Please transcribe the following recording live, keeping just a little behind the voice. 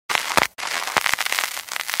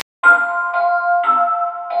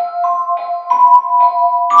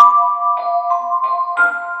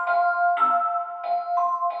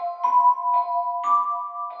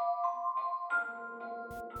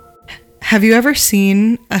Have you ever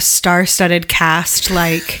seen a star-studded cast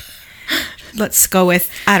like, let's go with,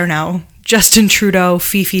 I don't know, Justin Trudeau,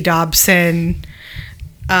 Fifi Dobson,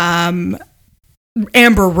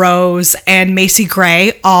 Amber Rose, and Macy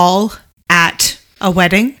Gray all at a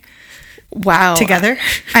wedding? Wow. Together?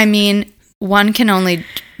 I mean, one can only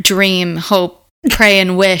dream, hope, pray,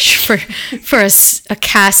 and wish for a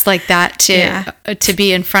cast like that to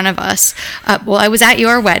be in front of us. Well, I was at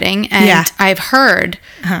your wedding, and I've heard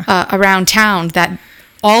around town that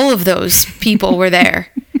all of those people were there.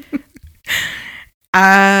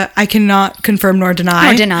 I cannot confirm nor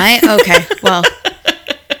deny. Oh, deny? Okay, well,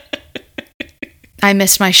 I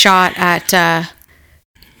missed my shot at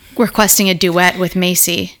requesting a duet with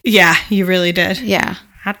Macy. Yeah, you really did. Yeah.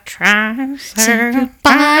 I try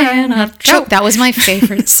That was my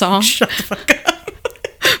favorite song. Shut the fuck up.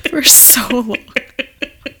 For so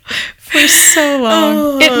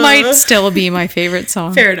long. It might still be my favorite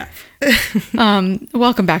song. Fair enough.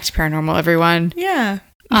 Welcome back to Paranormal, everyone. Yeah.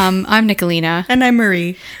 I'm Nicolina. And I'm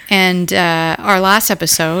Marie. And our last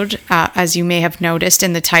episode, as you may have noticed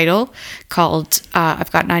in the title, called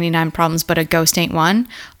I've Got 99 Problems But a Ghost Ain't One,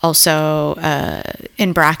 also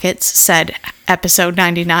in brackets said episode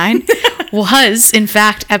 99, was in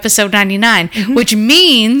fact episode 99, which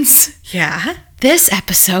means this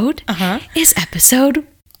episode is episode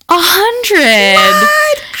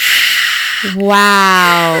 100. What?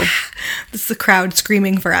 Wow. This is the crowd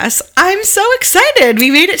screaming for us. I'm so excited.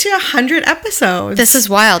 We made it to 100 episodes. This is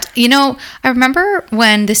wild. You know, I remember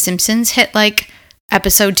when The Simpsons hit like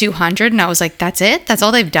episode 200 and I was like, that's it? That's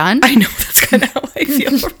all they've done? I know, that's kind of how I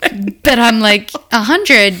feel. Right? But I'm like,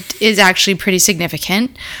 100 is actually pretty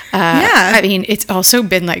significant. I mean, it's also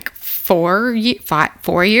been like 4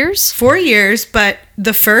 years? 4 years, but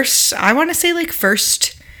the first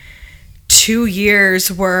 2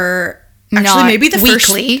 years were actually not maybe the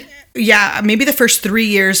weekly. First. Yeah, maybe the first 3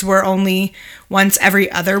 years were only once every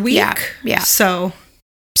other week. Yeah. So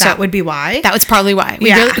that would be why. That was probably why.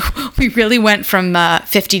 We really went from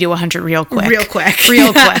 50 to 100 real quick. Real quick,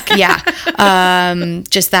 yeah.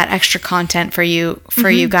 Just that extra content for you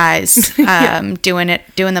guys, doing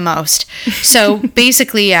the most. So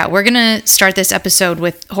basically, we're gonna start this episode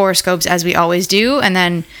with horoscopes as we always do, and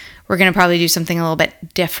then we're gonna probably do something a little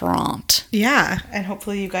bit different. Yeah, and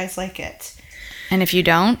hopefully you guys like it. And if you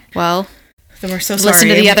don't, well, then we're so sorry. Listen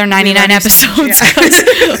to the other 99 episodes.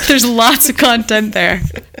 There's lots of content there.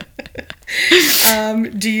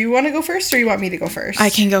 Do you want to go first or you want me to go first? I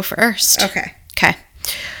can go first. Okay.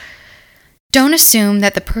 Don't assume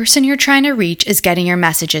that the person you're trying to reach is getting your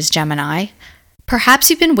messages, Gemini. Perhaps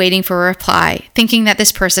you've been waiting for a reply, thinking that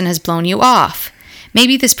this person has blown you off.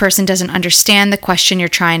 Maybe this person doesn't understand the question you're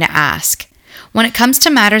trying to ask. When it comes to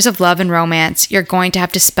matters of love and romance, you're going to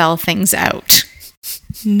have to spell things out.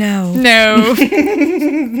 No.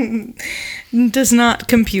 Does not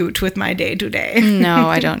compute with my day to day. No,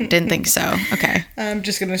 I didn't think so. Okay. I'm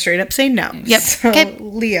just going to straight up say no. Yep. So, okay.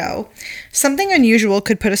 Leo. Something unusual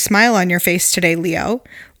could put a smile on your face today, Leo.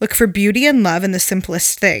 Look for beauty and love in the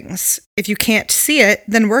simplest things. If you can't see it,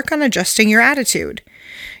 then work on adjusting your attitude.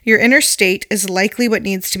 Your inner state is likely what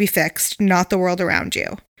needs to be fixed, not the world around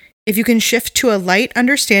you. If you can shift to a light,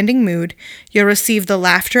 understanding mood, you'll receive the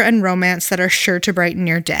laughter and romance that are sure to brighten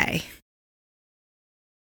your day.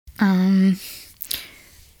 I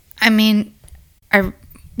mean, I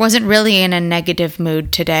wasn't really in a negative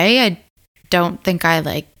mood today. I don't think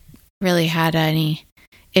I really had any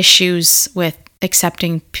issues with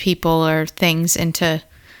accepting people or things into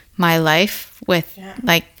my life with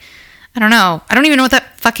I don't know. I don't even know what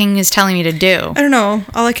that fucking is telling me to do. I don't know.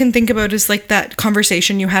 All I can think about is that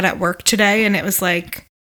conversation you had at work today, and it was that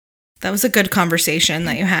was a good conversation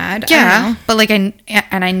that you had. Yeah, but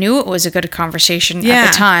I knew it was a good conversation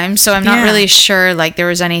at the time, so I'm not really sure there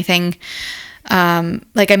was anything.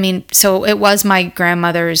 So it was my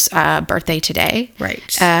grandmother's birthday today,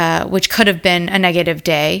 right? Which could have been a negative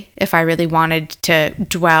day if I really wanted to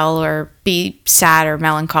dwell or be sad or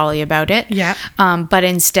melancholy about it. Yeah. But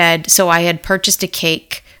instead, so I had purchased a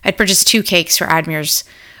cake. I'd purchased 2 cakes for Admir's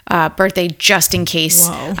birthday just in case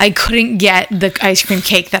I couldn't get the ice cream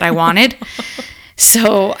cake that I wanted.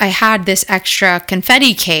 So I had this extra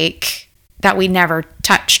confetti cake that we never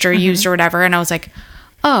touched or used or whatever, and I was like,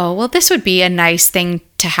 oh, well, this would be a nice thing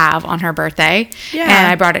to have on her birthday. Yeah. And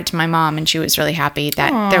I brought it to my mom, and she was really happy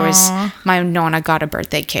that my Nonna got a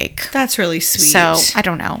birthday cake. That's really sweet. So, I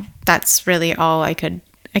don't know. That's really all I can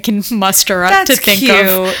muster up to think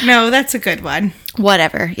of. No, that's a good one.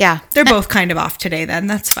 Whatever, yeah. They're both kind of off today then.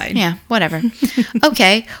 That's fine. Yeah, whatever.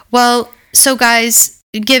 Okay, well, so guys,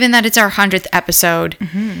 given that it's our 100th episode,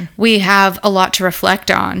 we have a lot to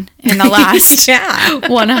reflect on in the last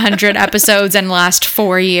 100 episodes and last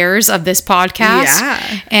 4 years of this podcast.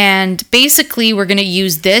 Yeah. And basically, we're going to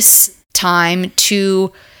use this time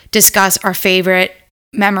to discuss our favorite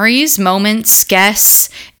memories, moments, guests,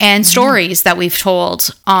 and stories that we've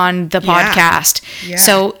told on the podcast. Yeah.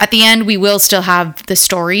 So at the end, we will still have the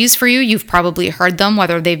stories for you. You've probably heard them,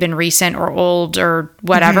 whether they've been recent or old or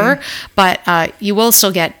whatever, but you will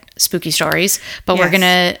still get spooky stories. But we're going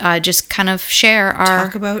to just kind of share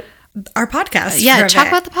talk about our podcast. Talk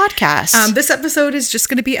about the podcast. This episode is just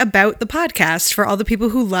going to be about the podcast for all the people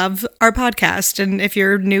who love our podcast. And if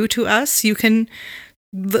you're new to us, you can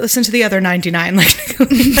listen to the other 99.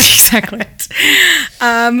 Exactly.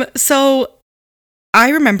 So I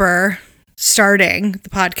remember starting the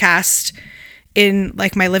podcast in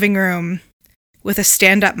like my living room with a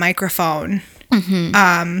stand-up microphone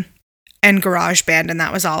and GarageBand, and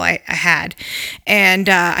that was all I had. And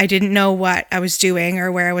I didn't know what I was doing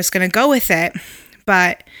or where I was going to go with it,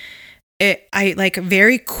 but I like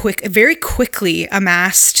very quickly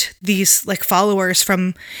amassed these like followers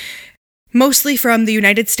from mostly from the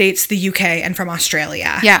United States, the UK, and from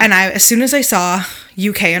Australia. Yeah. And as soon as I saw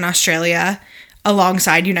UK and Australia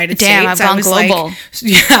alongside United States, I've gone global.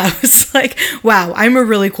 I was like, wow, I'm a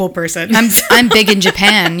really cool person. I'm big in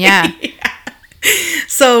Japan. Yeah.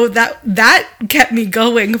 So that kept me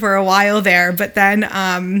going for a while there. But then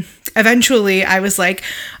eventually I was like,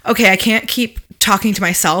 okay, I can't keep talking to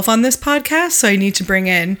myself on this podcast. So I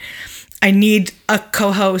need a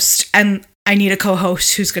co-host, and I need a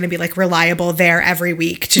co-host who's going to be like reliable there every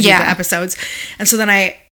week to do the episodes. And so then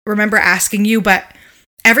I remember asking you, but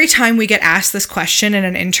every time we get asked this question in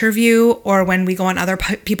an interview or when we go on other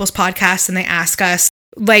people's podcasts and they ask us,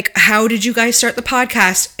 like, how did you guys start the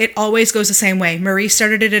podcast? It always goes the same way. Marie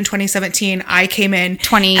started it in 2017. I came in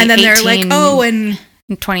 2018. And then they're like, oh, and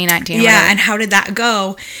 2019. Yeah. And how did that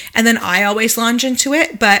go? And then I always launch into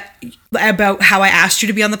it, but about how I asked you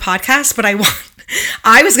to be on the podcast, but I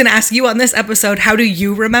was going to ask you on this episode, how do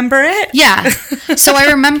you remember it? Yeah. So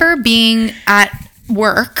I remember being at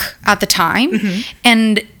work at the time,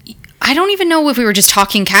 and I don't even know if we were just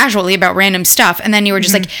talking casually about random stuff. And then you were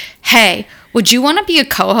just like, hey, would you want to be a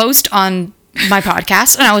co-host on my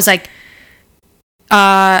podcast? And I was like,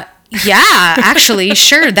 yeah, actually,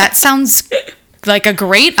 sure. That sounds like a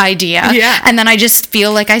great idea. Yeah. And then I just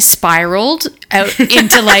feel like I spiraled out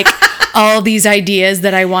into like all these ideas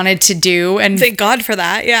that I wanted to do, and thank God for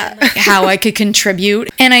that. Yeah. how I could contribute.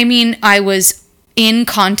 And I mean, I was in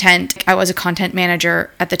content. I was a content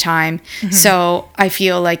manager at the time. So I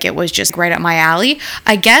feel like it was just right up my alley,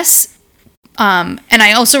 I guess. And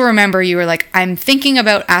I also remember you were like, I'm thinking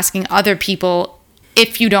about asking other people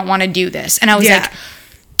if you don't want to do this. And I was like,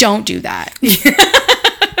 don't do that.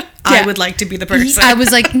 I would like to be the person. I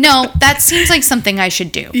was like, no, that seems like something I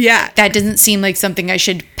should do. Yeah. That doesn't seem like something I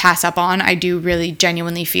should pass up on. I do really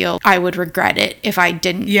genuinely feel I would regret it if I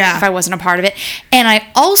didn't, if I wasn't a part of it. And I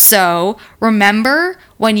also remember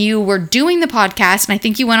when you were doing the podcast, and I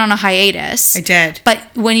think you went on a hiatus. I did. But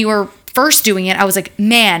when you were first doing it, I was like,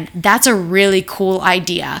 man, that's a really cool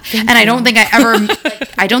idea. I don't think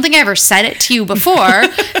I ever said it to you before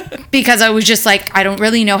because I was just like, I don't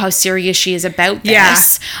really know how serious she is about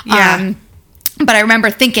this. Yeah. But I remember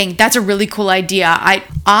thinking that's a really cool idea.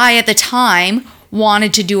 I at the time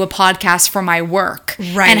wanted to do a podcast for my work,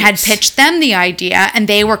 and had pitched them the idea, and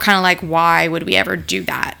they were kind of like, why would we ever do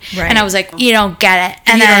that? Right. And I was like, you don't get it.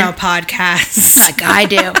 And you don't know podcasts. Like I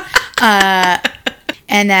do.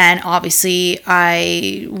 And then obviously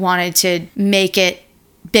I wanted to make it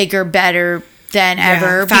bigger, better than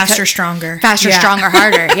ever. Faster, stronger. Faster, stronger,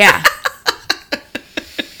 harder. Yeah.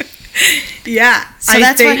 Yeah. So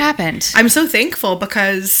that's what happened. I'm so thankful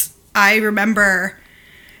because I remember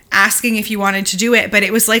asking if you wanted to do it, but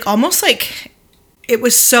it was like almost like it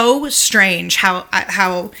was so strange how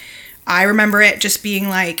I remember it just being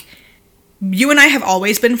like, you and I have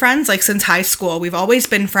always been friends, like since high school. We've always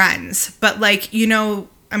been friends. But like, you know,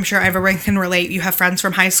 I'm sure everyone can relate. You have friends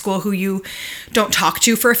from high school who you don't talk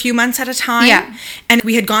to for a few months at a time. Yeah. And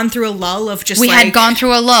we had gone through a lull of just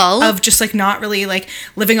of just like not really like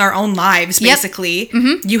living our own lives, basically.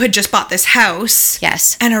 Mm-hmm. You had just bought this house.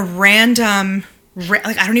 Yes. And a random,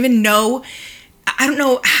 like, I don't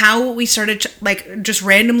know how we started to, like, just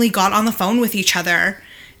randomly got on the phone with each other.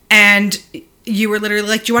 And you were literally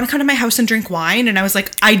like, do you want to come to my house and drink wine? And I was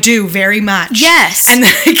like, I do very much. Yes. And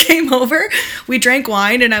then I came over, we drank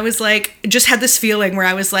wine, and I was like, just had this feeling where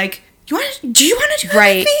I was like, do you want to do that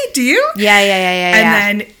with me? Do you? Yeah.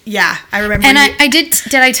 And then, I remember. And I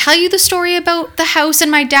did I tell you the story about the house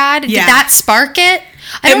and my dad? Yeah. Did that spark it?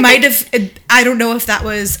 I don't know if that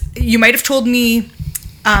was, you might have told me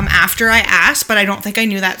after I asked, but I don't think I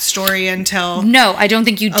knew that story until No, I don't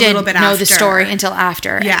think you did know after. the story until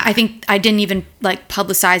after. Yeah. I think I didn't even like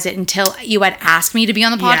publicize it until you had asked me to be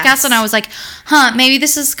on the podcast, Yes. and I was like, maybe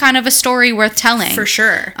this is kind of a story worth telling. For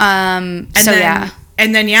sure. And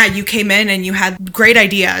then you came in and you had great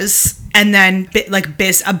ideas and then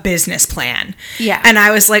a business plan. Yeah. And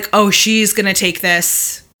I was like, oh, she's going to take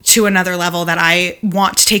this to another level that I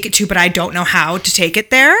want to take it to, but I don't know how to take it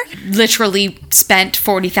there. Literally spent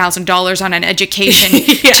 $40,000 on an education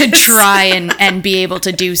to try and be able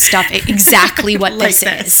to do stuff exactly what Like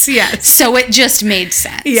this is. Yes. So it just made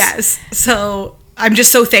sense. Yes. So I'm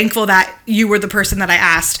just so thankful that you were the person that I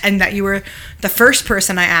asked and that you were the first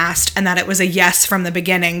person I asked and that it was a yes from the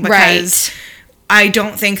beginning, because I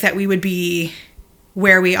don't think that we would be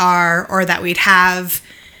where we are or that we'd have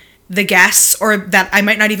the guests, or that I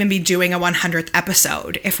might not even be doing a 100th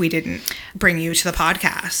episode if we didn't bring you to the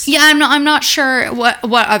podcast. Yeah, I'm not sure what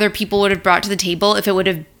other people would have brought to the table if it would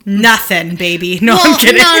have nothing, baby. No, I'm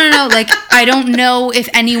kidding. No. Like, I don't know if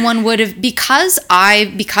anyone would have, because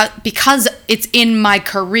it's in my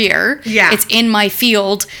career. Yeah. It's in my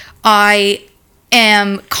field. I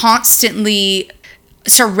am constantly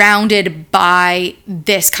surrounded by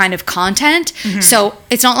this kind of content. Mm-hmm. So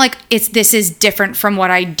it's not like this is different from what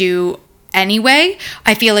I do anyway.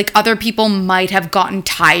 I feel like other people might have gotten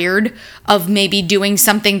tired of maybe doing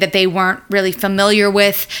something that they weren't really familiar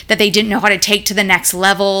with, that they didn't know how to take to the next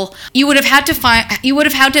level. You would have had to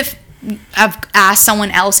have asked someone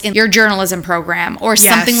else in your journalism program or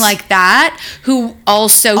something like that who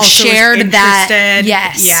also shared that.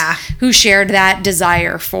 Yes. Yeah. Who shared that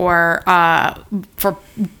desire for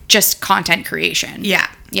just content creation. Yeah.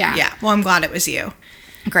 Yeah. Yeah. Well, I'm glad it was you.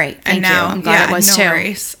 Great. Thank you. I'm glad it was too.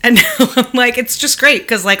 Worries. And now I'm like, it's just great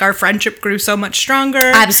because like our friendship grew so much stronger.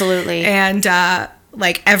 Absolutely. And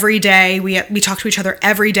like every day we talk to each other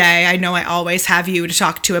every day. I know I always have you to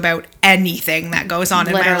talk to about anything that goes on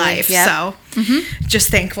in my life. Yep. So just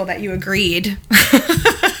thankful that you agreed.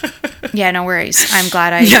 Yeah, no worries. I'm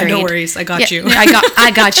glad I agreed. Yeah, no worries. I got you.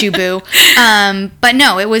 I got you, boo. But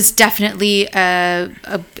no, it was definitely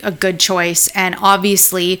a good choice. And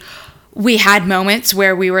obviously we had moments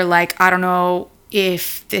where we were like, I don't know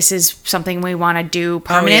if this is something we want to do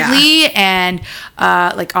permanently. And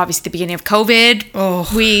like obviously the beginning of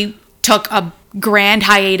COVID, we took a grand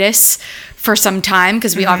hiatus for some time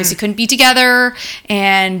because we obviously couldn't be together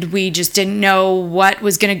and we just didn't know what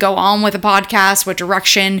was going to go on with the podcast, what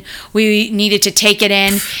direction we needed to take it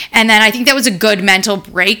in. And then I think that was a good mental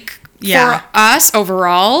break for us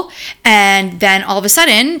overall. And then all of a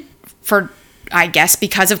sudden, I guess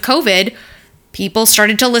because of COVID, people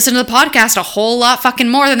started to listen to the podcast a whole lot fucking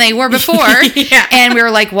more than they were before. And we were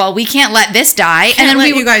like, well, we can't let this die. And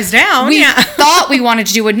then you guys down. We thought we wanted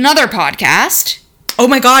to do another podcast. Oh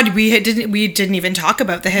my God, we didn't even talk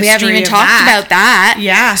about the history. We haven't even talked about that.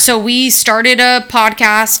 Yeah. So we started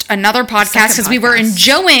another podcast because we were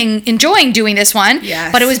enjoying doing this one.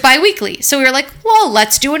 Yes. But it was bi-weekly. So we were like, well,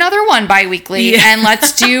 let's do another one bi-weekly. Yeah. And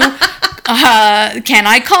let's do Can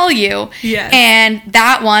I Call You? Yes. And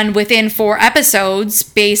that one, within 4 episodes,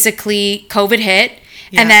 basically COVID hit.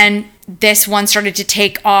 Yeah. And then this one started to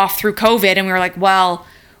take off through COVID. And we were like, well,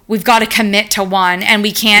 we've got to commit to one, and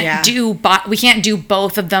we can't do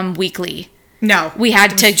both of them weekly. No, we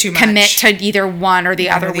had to commit to either one or the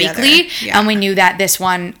other weekly, and we knew that this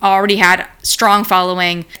one already had strong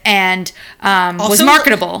following and was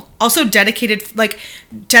marketable. Also, dedicated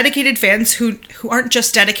fans who aren't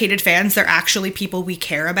just dedicated fans; they're actually people we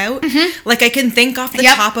care about. Mm-hmm. Like I can think off the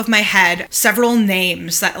top of my head several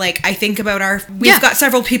names that like I think about we've got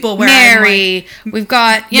several people where Mary, we've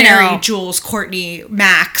got Mary, Jules, Courtney,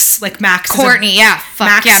 Max. Like Max, Courtney, Max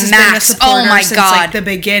has been a supporter since like the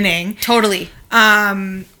beginning. Totally.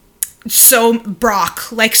 So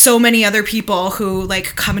Brock, like so many other people who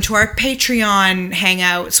like come to our Patreon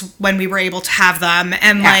hangouts when we were able to have them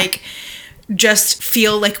and like just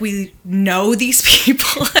feel like we know these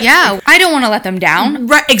people. Yeah. I don't want to let them down.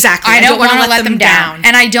 Right. Exactly. I don't want to let them down.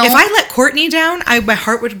 And I don't. If I let Courtney down, my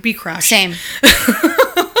heart would be crushed. Same.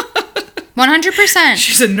 100%.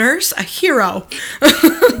 She's a nurse, a hero.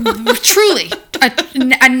 Truly.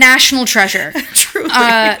 A national treasure. Truly.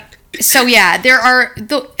 So yeah, there are,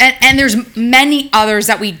 and there's many others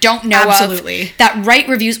that we don't know of that write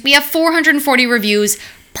reviews. We have 440 reviews,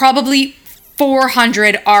 probably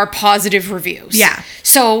 400 are positive reviews. Yeah.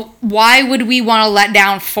 So why would we want to let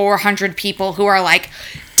down 400 people who are like,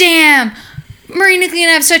 damn, Marie and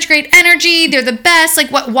Nicolina have such great energy. They're the best. Like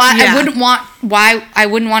why I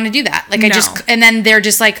wouldn't want to do that. Like and then they're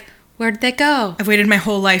just like, Where did they go? I've waited my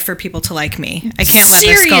whole life for people to like me. I can't let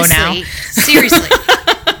this go now. Seriously.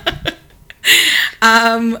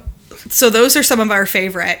 So those are some of our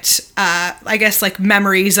favorite, I guess, like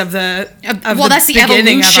memories of the that's the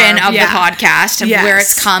evolution of the podcast, of where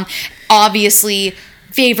it's come. Obviously,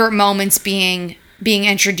 favorite moments being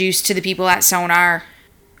introduced to the people at Sonar.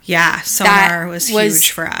 Yeah, Sonar was huge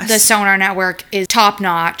for us. The Sonar network is top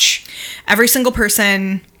notch. Every single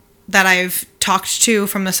person that I've talked to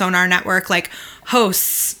from the Sonar network, like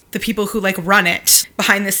hosts, the people who like run it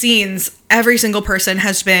behind the scenes, every single person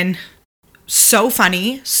has been so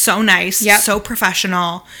funny, so nice, so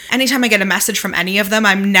professional. Anytime I get a message from any of them,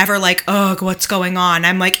 I'm never like, oh, what's going on?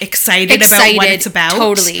 I'm like excited about what it's about.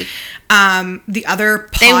 Totally. The other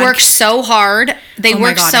they work so hard.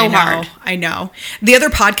 I know. The other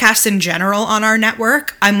podcasts in general on our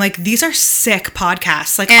network, I'm like, these are sick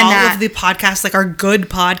podcasts. Like of the podcasts like are good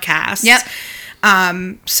podcasts. Yep.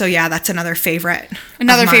 So yeah, that's another favorite.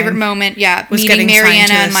 Another favorite moment, was meeting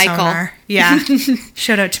Mariana and Michael. Sonar. Yeah.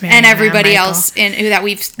 Shout out to Mariana and everybody else that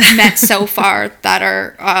we've met so far that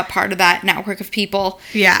are part of that network of people.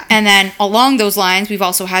 Yeah. And then along those lines, we've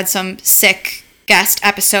also had some sick guest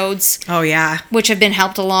episodes. Oh yeah. Which have been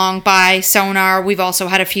helped along by Sonar. We've also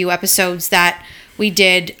had a few episodes that we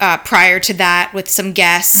did prior to that with some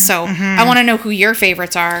guests. So I want to know who your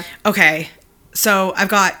favorites are. Okay. So I've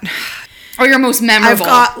got... Or your most memorable.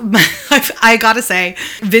 I gotta say,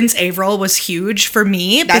 Vince Averill was huge for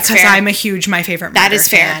me. That's because fair. I'm a huge My Favorite Murder fan. That is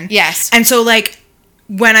fan. fair, yes. And so, like,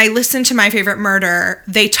 when I listen to My Favorite Murder,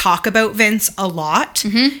 they talk about Vince a lot.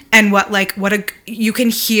 And you can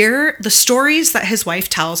hear the stories that his wife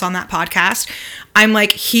tells on that podcast. I'm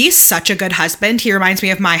like, he's such a good husband. He reminds me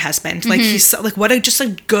of my husband. Like, he's so, like, just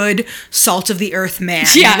a good salt of the earth man.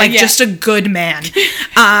 Just a good man.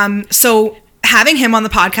 So having him on the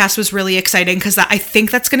podcast was really exciting because I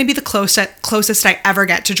think that's going to be the closest I ever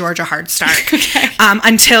get to Georgia Hardstark. Okay.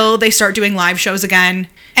 Until they start doing live shows again.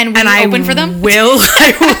 And I open for them?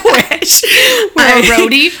 I wish. We're a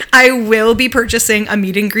roadie. I will be purchasing a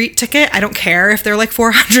meet and greet ticket. I don't care if they're like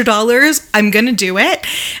 $400. I'm going to do it.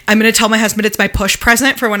 I'm going to tell my husband it's my push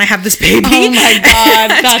present for when I have this baby. Oh my God.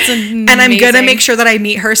 That's amazing. And I'm going to make sure that I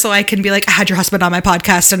meet her so I can be like, I had your husband on my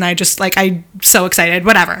podcast and I'm so excited,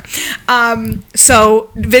 whatever. So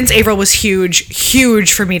Vince Averill was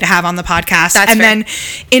huge for me to have on the podcast. That's fair.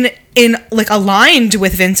 Then in like aligned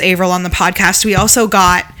with Vince Averill on the podcast, we also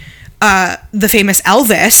got the famous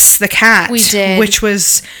Elvis, the cat. We did. Which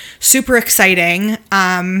was super exciting.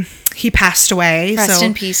 He passed away. Rest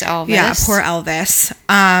in peace, Elvis. Yeah, poor Elvis.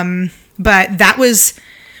 But that was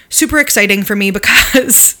super exciting for me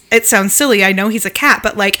because it sounds silly. I know he's a cat,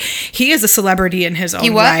 but like he is a celebrity in his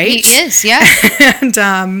own right. He is,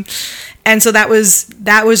 yeah. And so that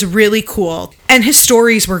was really cool. And his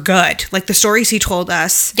stories were good. Like the stories he told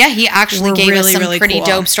us. Yeah, he actually gave us some pretty cool.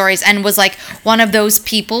 dope stories and was like one of those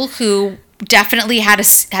people who definitely had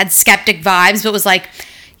skeptic vibes, but was like,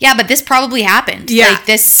 yeah, but this probably happened. Yeah. Like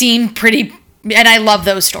this seemed pretty, and I love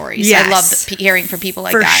those stories. Yes. I love hearing from people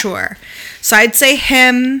like that. For sure. So I'd say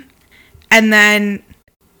him, and then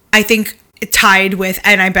I think tied with,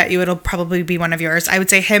 and I bet you it'll probably be one of yours. I would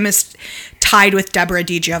say him is tied with Deborah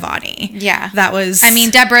DiGiovanni. Yeah. That was... I mean,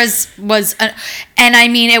 Deborah's was... and I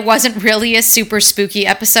mean, it wasn't really a super spooky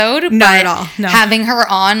episode. Not at all. No. Having her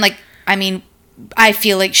on, like, I mean, I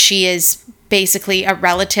feel like she is basically a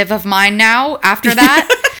relative of mine now after that.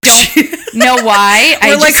 Don't know why.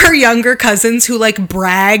 We're like her younger cousins who like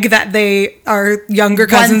brag that they are younger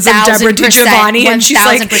cousins of Deborah DiGiovanni.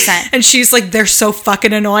 And she's like, they're so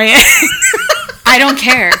fucking annoying. I don't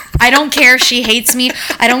care. I don't care if she hates me.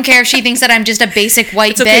 I don't care if she thinks that I'm just a basic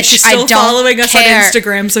white bitch. She's still following us on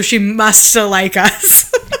Instagram, so she must still like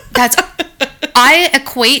us. I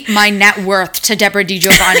equate my net worth to Deborah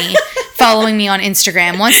DiGiovanni following me on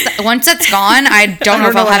Instagram. Once that's gone, I don't know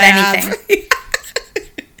if I'll have anything.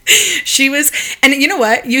 She was, and you know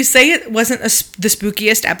what? You say it wasn't the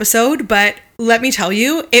spookiest episode, but let me tell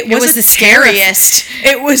you, it was the scariest.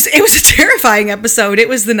 It was a terrifying episode. It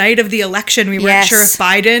was the night of the election. We weren't sure if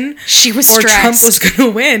Biden or Trump was going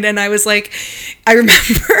to win, and I was like, I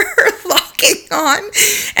remember her locking on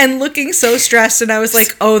and looking so stressed, and I was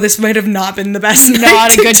like, oh, this might have not been the best night.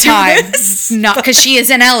 Not a good time. Not because she is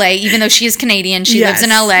in LA, even though she is Canadian. She lives in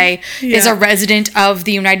LA, is a resident of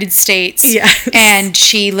the United States, and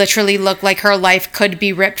she literally looked like her life could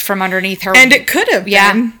be ripped from underneath her. And it could have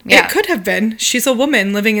been. Yeah. It could have been. She's a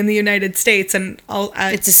woman living in the United States, and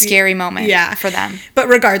it's a scary moment for them. But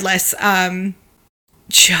regardless,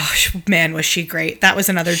 Josh, man, was she great. That was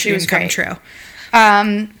another dream come true.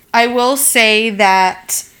 I will say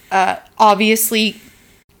that obviously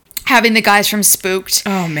having the guys from Spooked.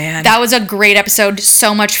 Oh, man. That was a great episode.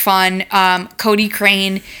 So much fun. Cody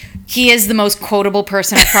Crane, he is the most quotable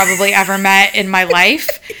person I've probably ever met in my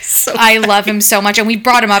life. So I love him so much. And we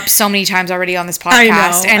brought him up so many times already on this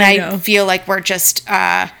podcast. I know. feel like we're just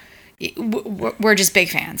big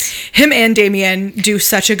fans. Him and Damien do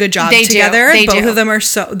such a good job together. Both of them are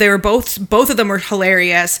both of them were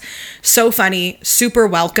hilarious, so funny, super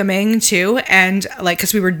welcoming too, and like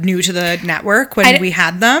because we were new to the network when we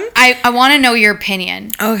had them. I want to know your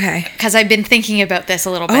opinion. Okay. Because I've been thinking about this a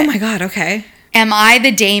little bit. Oh my god. Okay. Am I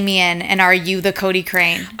the Damien and are you the Cody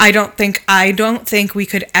Crane? I don't think we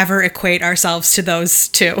could ever equate ourselves to those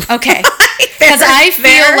two. Okay. Because I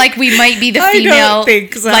feel like we might be the female, I don't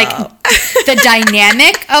think so. like the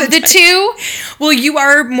dynamic of the two. Well, you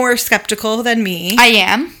are more skeptical than me. I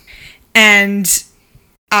am. And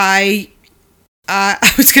I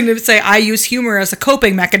was going to say I use humor as a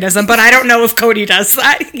coping mechanism, but I don't know if Cody does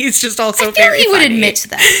that. He's just also very funny. He would admit to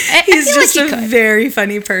that. He's just a very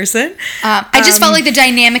funny person. I just felt like the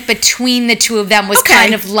dynamic between the two of them was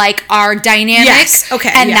kind of like our dynamic. Yes.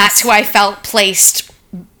 Okay. And that's who I felt placed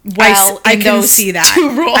well I in can those see that. two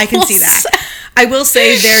roles. I can see that. I will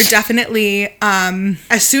say they're definitely,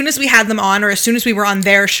 as soon as we had them on or as soon as we were on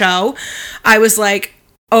their show, I was like,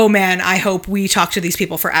 oh man, I hope we talk to these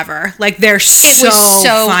people forever. Like they're so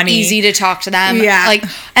funny. Easy to talk to them. Yeah. Like,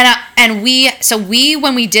 and we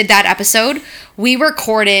when we did that episode, we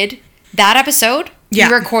recorded that episode. Yeah.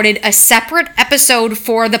 We recorded a separate episode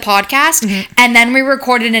for the podcast, and then we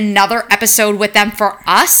recorded another episode with them for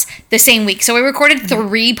us the same week. So we recorded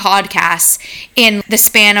 3 podcasts in the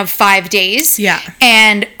span of 5 days. Yeah.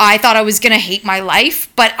 And I thought I was going to hate my life,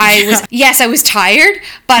 but I was tired,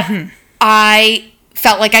 but I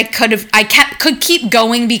felt like I could keep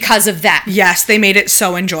going because of them. Yes, they made it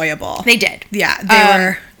so enjoyable. They did. Yeah, they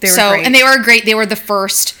were great. And they were great. They were the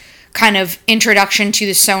first kind of introduction to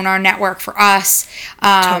the Sonar Network for us.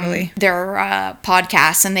 Totally. Their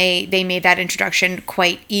podcasts, and they made that introduction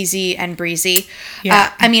quite easy and breezy.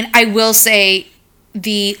 Yeah. I mean, I will say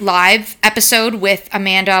the live episode with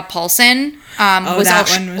Amanda Paulson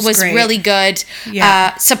was great. really good.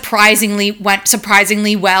 Yeah. Surprisingly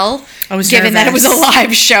well, nervous. given that it was a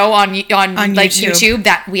live show on like YouTube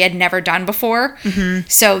that we had never done before.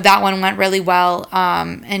 So that one went really well.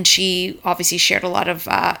 And she obviously shared a lot of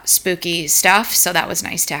spooky stuff, so that was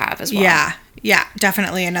nice to have as well. Yeah,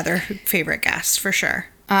 definitely another favorite guest for sure.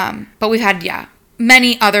 But we've had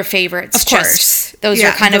many other favorites. Of course. Those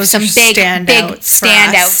are kind of some big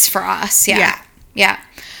standouts for us. Yeah.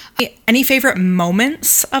 Any favorite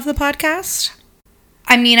moments of the podcast?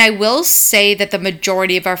 I mean, I will say that the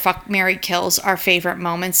majority of our Fuck, Marry, Kills are favorite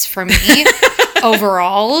moments for me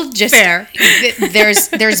overall. Just fair.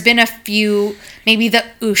 There's been a few. Maybe the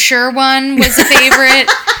Usher one was a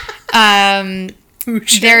favorite.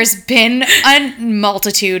 There's been a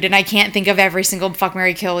multitude, and I can't think of every single Fuck,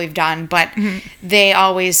 Marry, Kill we've done, but they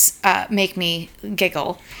always make me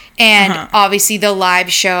giggle. And obviously the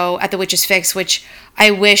live show at the Witch's Fix, which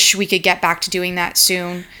I wish we could get back to doing that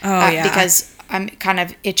soon. Because I'm kind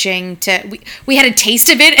of itching to... We had a taste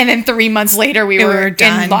of it, and then 3 months later we were in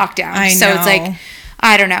lockdown. I know. So it's like,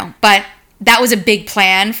 I don't know. But that was a big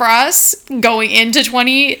plan for us going into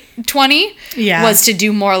 2020 was to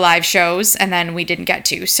do more live shows, and then we didn't get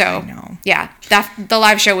to. So the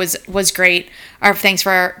live show was great. Our thanks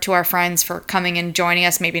to our friends for coming and joining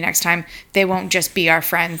us. Maybe next time they won't just be our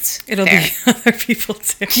friends. It'll be other people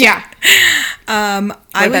too. Yeah.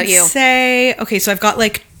 I would say, okay, so I've got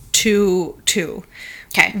like two.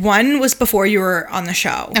 Okay. One was before you were on the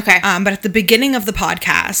show. Okay. But at the beginning of the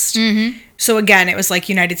podcast, so again, it was like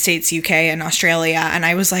United States, UK, and Australia, and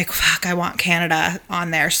I was like, fuck, I want Canada on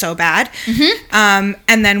there so bad. And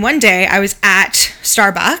then one day I was at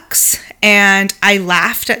Starbucks, and I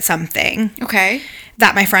laughed at something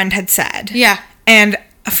that my friend had said. Yeah. And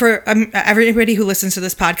for everybody who listens to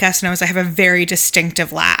this podcast knows I have a very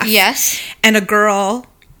distinctive laugh. Yes. And a girl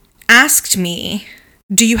asked me,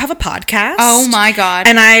 do you have a podcast? Oh my God.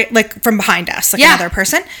 And I, like, from behind us, like another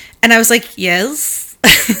person. And I was like, yes.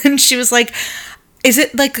 And she was like, is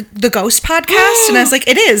it like the Ghost podcast? And I was like,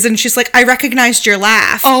 it is. And she's like, I recognized your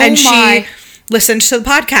laugh. And she listened to the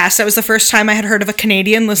podcast. That was the first time I had heard of a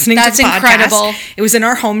Canadian listening to the podcast. That's incredible. It was in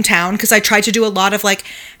our hometown, because I tried to do a lot of like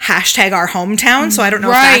hashtag our hometown. So I don't know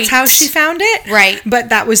if that's how she found it. Right. But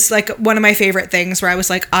that was like one of my favorite things, where I was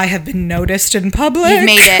like, I have been noticed in public. You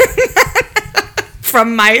made it.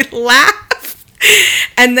 From my laugh.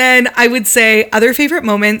 And then I would say other favorite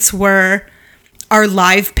moments were our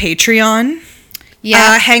live Patreon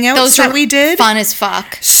hangouts that we did. Fun as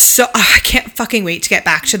fuck. I can't fucking wait to get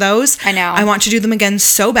back to those. I know. I want to do them again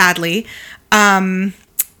so badly.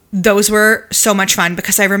 Those were so much fun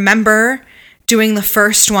because I remember doing the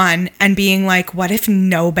first one and being like, what if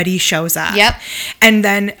nobody shows up? Yep. And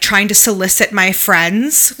then trying to solicit my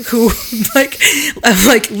friends who like,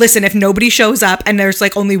 listen, if nobody shows up and there's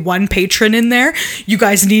like only one patron in there, you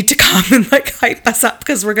guys need to come and like hype us up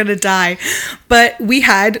because we're going to die. But we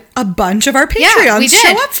had a bunch of our Patreons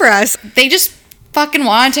show up for us. They just fucking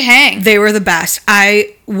wanted to hang. They were the best.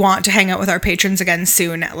 I want to hang out with our patrons again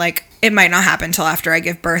soon. Like, it might not happen till after I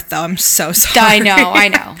give birth, though. I'm so sorry. I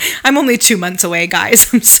know. I'm only 2 months away,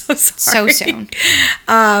 guys. I'm so sorry. So soon.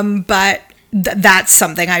 But that's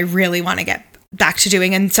something I really want to get back to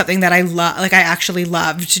doing, and something that I love. Like, I actually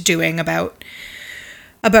loved doing about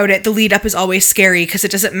it. The lead up is always scary because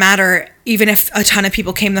it doesn't matter. Even if a ton of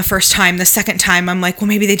people came the first time, the second time I'm like, well,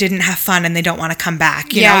 maybe they didn't have fun and they don't want to come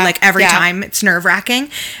back. You know, like every time it's nerve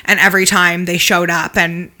wracking, and every time they showed up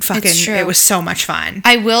and fucking, it was so much fun.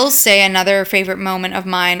 I will say another favorite moment of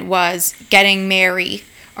mine was getting Mary,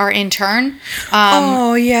 our intern.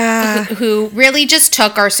 Who really just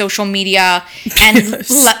took our social media and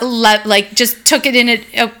just took it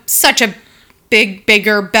in such a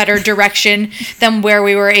bigger, better direction than where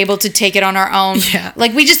we were able to take it on our own. Yeah.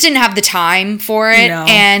 Like, we just didn't have the time for it. No.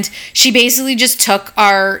 And she basically just took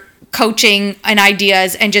our coaching and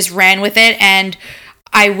ideas and just ran with it. And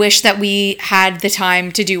I wish that we had the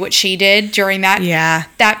time to do what she did during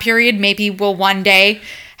that period. Maybe we'll one day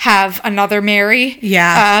have another Mary.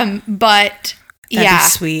 Yeah. But that'd be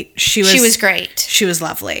sweet. She was great. She was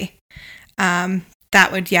lovely.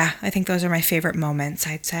 I think those are my favorite moments,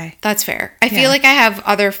 I'd say. That's fair. I feel like I have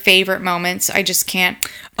other favorite moments. I just can't.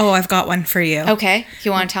 Oh, I've got one for you. Okay.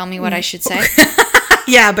 You want to tell me what I should say?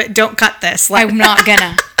 Yeah, but don't cut this. I'm not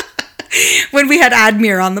gonna. When we had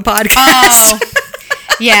Admir on the podcast. Oh,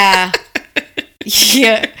 yeah.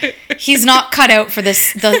 Yeah. He's not cut out for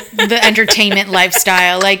the entertainment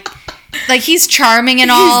lifestyle. Like he's charming and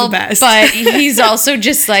all, the best. But he's also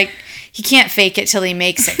just like, he can't fake it till he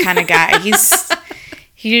makes it kind of guy.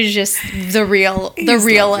 He's just the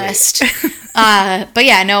realist. But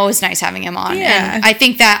yeah, no, it was nice having him on. Yeah. And I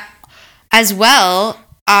think that as well,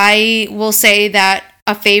 I will say that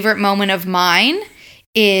a favorite moment of mine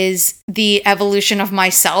is the evolution of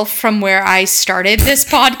myself from where I started this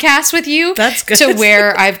podcast with you. That's good. To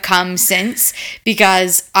where I've come since,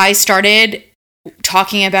 because I started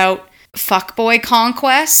talking about fuckboy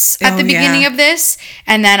conquests at the beginning of this,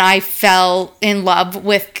 and then I fell in love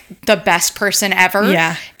with the best person ever.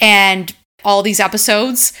 Yeah. And all these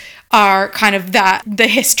episodes are kind of the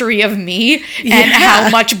history of me and how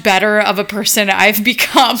much better of a person I've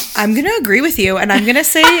become. I'm gonna agree with you, and I'm gonna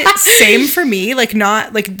say same for me. Like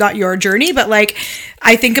not your journey, but like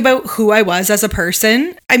I think about who I was as a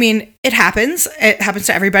person. I mean, it happens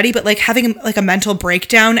to everybody, but like having like a mental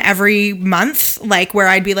breakdown every month, like where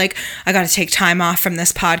I'd be like, I gotta take time off from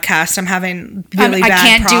this podcast, I'm having really bad I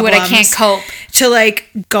can't problems, do it, I can't cope, to like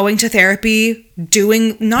going to therapy,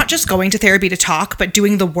 doing, not just going to therapy to talk, but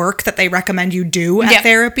doing the work that they recommend you do at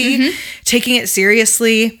therapy, taking it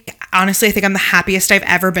seriously. Honestly, I think I'm the happiest I've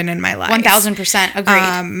ever been in my life. 1000%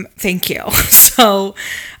 agreed. Thank you. So,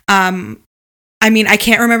 I mean, I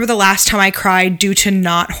can't remember the last time I cried due to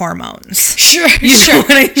not hormones. Sure. You know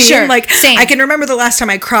what I mean? Sure. Like, same. I can remember the last time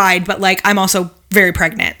I cried, but like, I'm also very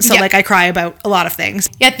pregnant. So like, I cry about a lot of things.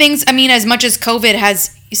 Yeah, I mean, as much as COVID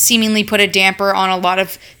has seemingly put a damper on a lot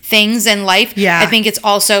of things in life, I think it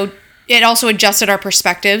also adjusted our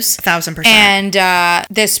perspectives. 1000%. And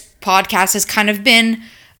this podcast has kind of been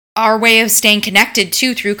our way of staying connected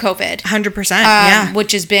too through COVID. 100%.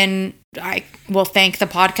 Which has been, I will thank the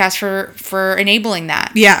podcast for enabling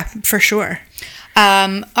that. Yeah, for sure.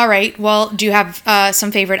 All right. Well, do you have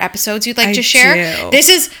some favorite episodes you'd like to share?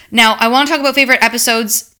 Do. Now I want to talk about favorite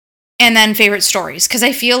episodes and then favorite stories, because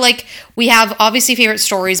I feel like we have obviously favorite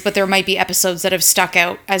stories, but there might be episodes that have stuck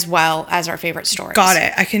out as well as our favorite stories. Got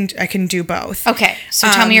it. I can do both. Okay. So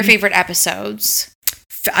tell me your favorite episodes.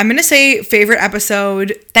 I'm going to say favorite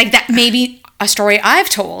episode. Like that, maybe a story I've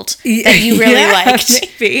told that you really liked.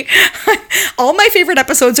 Maybe. All my favorite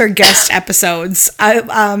episodes are guest episodes.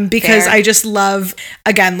 Because I just love,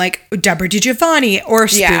 again, like Deborah DiGiovanni or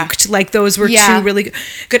Spooked. Like those were two really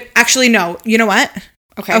good. Actually, no. You know what?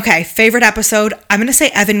 Okay. Favorite episode. I'm going to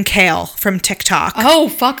say Evan Kale from TikTok. Oh,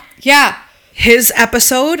 fuck. Yeah. His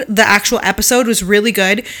episode, the actual episode, was really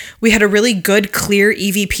good. We had a really good, clear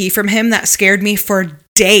EVP from him that scared me for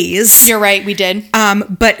days. You're right, we did.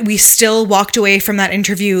 But we still walked away from that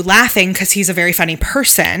interview laughing because he's a very funny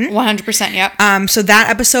person. 100%, yep. So that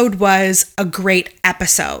episode was a great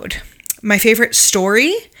episode. My favorite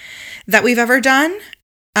story, that we've ever done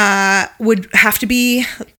would have to be,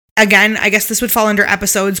 again, I guess this would fall under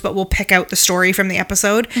episodes, but we'll pick out the story from the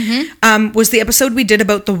episode, was the episode we did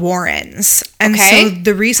about the Warrens. And so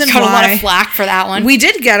the reason got why... a lot of flack for that one. We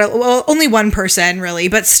did get, only one person, really,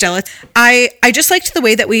 but still. I just liked the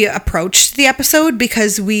way that we approached the episode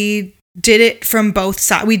because we did it from both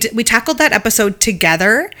sides. We tackled that episode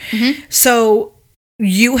together. So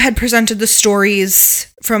you had presented the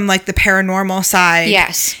stories from like the paranormal side.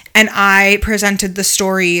 Yes. And I presented the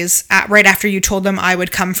stories right after you told them I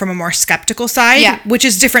would come from a more skeptical side, which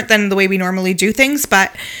is different than the way we normally do things.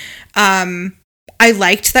 But I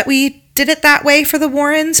liked that we did it that way for the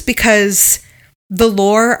Warrens because the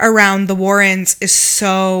lore around the Warrens is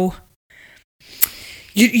so...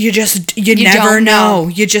 You never know.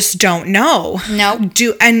 You just don't know. No.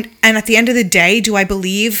 And at the end of the day, do I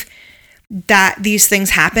believe that these things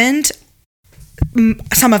happened?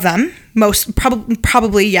 Some of them,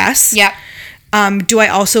 probably yes. Yeah. Do I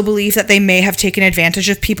also believe that they may have taken advantage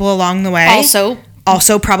of people along the way?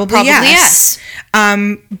 Also probably yes.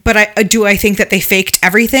 But I think that they faked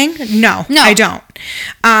everything? No, I don't.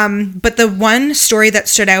 But the one story that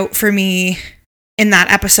stood out for me in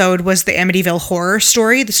that episode was the Amityville horror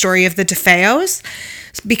story, the story of the DeFeos,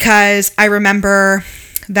 because I remember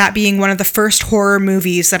that being one of the first horror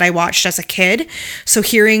movies that I watched as a kid. So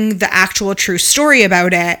hearing the actual true story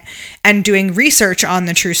about it and doing research on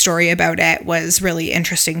the true story about it was really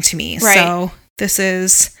interesting to me. Right. So this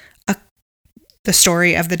is the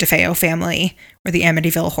story of the DeFeo family, or the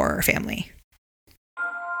Amityville horror family.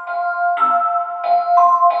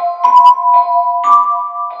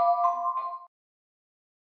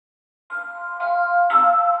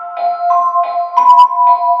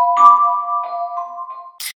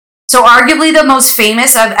 So arguably the most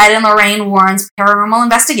famous of Ed and Lorraine Warren's paranormal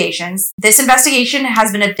investigations, this investigation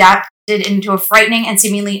has been adapted into a frightening and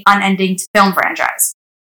seemingly unending film franchise.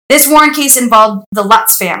 This Warren case involved the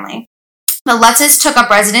Lutz family. The Lutzes took up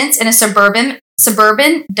residence in a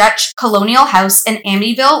suburban Dutch colonial house in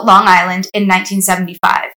Amityville, Long Island in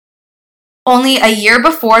 1975. Only a year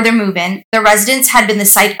before their move-in, the residence had been the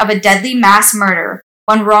site of a deadly mass murder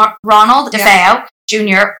when Ronald DeFeo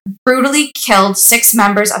Jr. brutally killed 6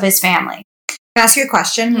 members of his family. Can I ask you a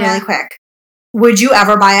question really quick? Would you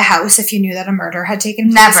ever buy a house if you knew that a murder had taken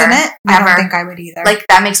place in it? I don't think I would either. Like,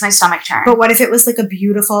 that makes my stomach turn. But what if it was like a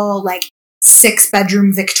beautiful, like,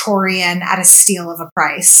 6-bedroom Victorian at a steal of a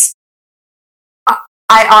price?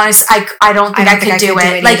 I don't think I could do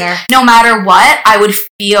it. Like, either. No matter what, I would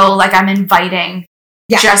feel like I'm inviting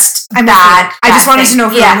just that. I just wanted to know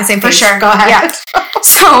if we were on the same page. For sure. Go ahead. Yeah.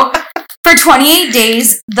 So, for 28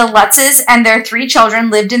 days, the Lutzes and their 3 children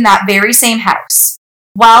lived in that very same house.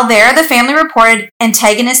 While there, the family reported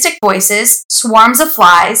antagonistic voices, swarms of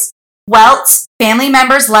flies, welts, family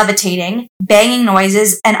members levitating, banging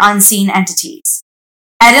noises, and unseen entities.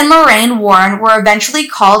 Ed and Lorraine Warren were eventually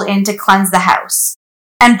called in to cleanse the house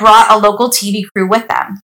and brought a local TV crew with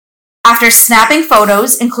them. After snapping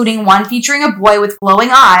photos, including one featuring a boy with glowing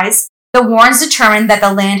eyes, the Warrens determined that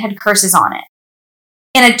the land had curses on it.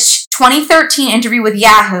 In a 2013 interview with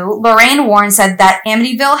Yahoo, Lorraine Warren said that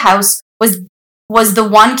Amityville House was the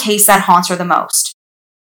one case that haunts her the most.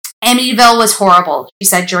 Amityville was horrible, she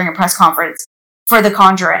said during a press conference for The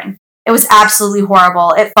Conjuring. It was absolutely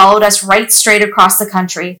horrible. It followed us right straight across the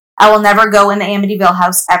country. I will never go in the Amityville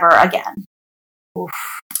house ever again.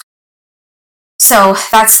 Oof. So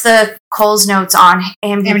that's the Cole's Notes on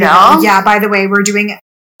Amityville. Yeah, by the way, we're doing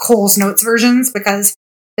Cole's Notes versions because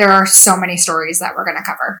there are so many stories that we're going to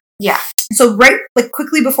cover. Yeah. So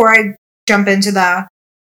quickly before I jump into the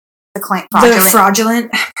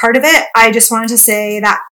fraudulent part of it, I just wanted to say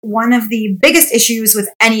that one of the biggest issues with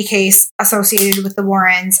any case associated with the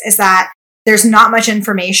Warrens is that there's not much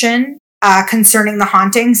information concerning the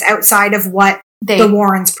hauntings outside of what the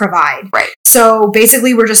Warrens provide. Right. So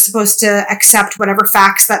basically, we're just supposed to accept whatever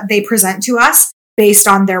facts that they present to us based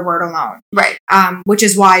on their word alone. Right. Which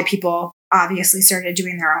is why people obviously started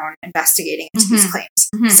doing their own investigating into these claims.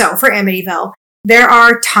 Mm-hmm. So for Amityville, there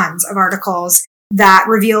are tons of articles that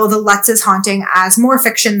reveal the Lutz's haunting as more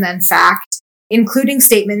fiction than fact, including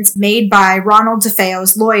statements made by Ronald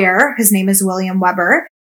DeFeo's lawyer. His name is William Weber.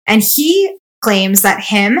 And he claims that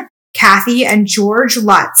him, Kathy, and George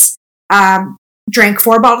Lutz drank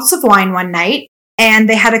 4 bottles of wine one night, and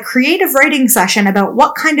they had a creative writing session about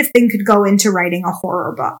what kind of thing could go into writing a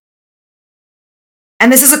horror book.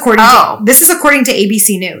 And this is according to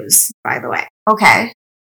ABC News, by the way. Okay.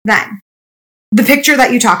 Then the picture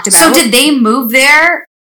that you talked about. So did they move there?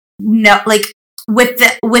 No, like with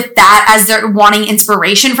that as they're wanting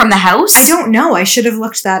inspiration from the house? I don't know. I should have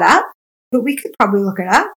looked that up, but we could probably look it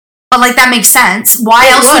up. But like that makes sense. Why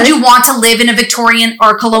else would you want to live in a Victorian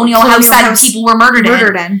or colonial house that people were murdered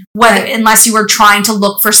in? Unless you were trying to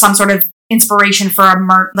look for some sort of inspiration for a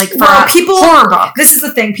horror book. This is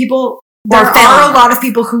the thing. There are a lot of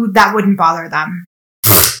people who that wouldn't bother them.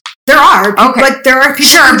 There are, but there are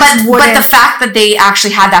people who but the fact that they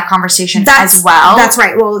actually had that conversation as well. That's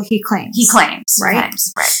right. Well, he claims. Right.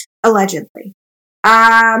 Allegedly.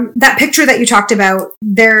 That picture that you talked about,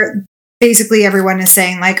 basically everyone is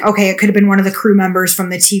saying like, okay, it could have been one of the crew members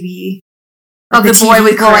from the TV. Oh, the boy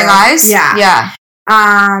with glowing eyes? Yeah.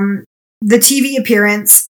 The TV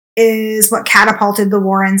appearance is what catapulted the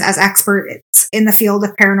Warrens as experts in the field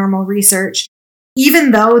of paranormal research,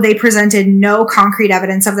 even though they presented no concrete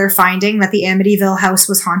evidence of their finding that the Amityville house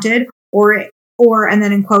was haunted or, and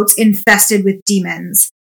then in quotes, infested with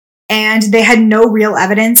demons. And they had no real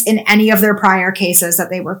evidence in any of their prior cases that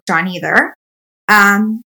they worked on either.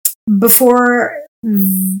 Before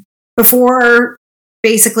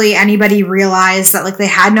basically anybody realized that like they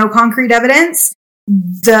had no concrete evidence,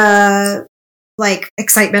 the like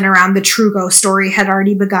excitement around the True Ghost story had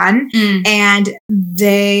already begun, and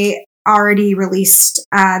they already released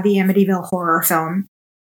the Amityville horror film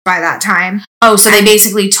by that time. Oh, so they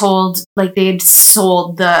basically they had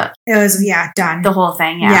sold done the whole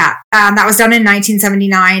thing. Yeah. That was done in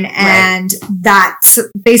 1979, and that's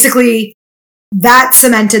basically that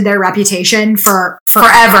cemented their reputation for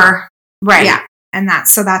forever. Right. Yeah. And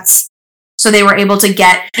so they were able to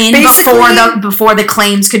get in before the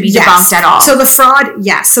claims could be debunked at all. So the fraud,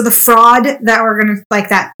 yes. So the fraud that we're going to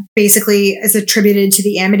that basically is attributed to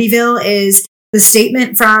the Amityville is the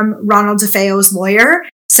statement from Ronald DeFeo's lawyer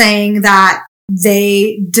saying that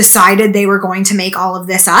they decided they were going to make all of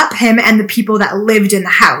this up, him and the people that lived in the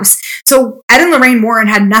house. So Ed and Lorraine Warren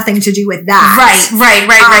had nothing to do with that.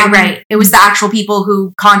 Right. It was the actual people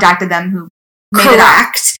who contacted them who made it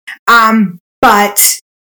up. But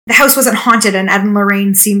the house wasn't haunted, and Ed and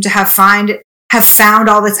Lorraine seemed to have found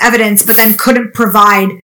all this evidence, but then couldn't provide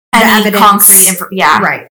any evidence. Concrete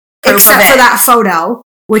right. Except for that photo,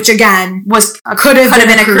 which again could have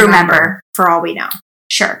been a crew member for all we know.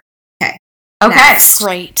 Sure. Okay. Next.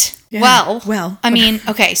 Great. Yeah. Well. I mean,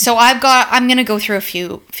 okay. So I'm going to go through a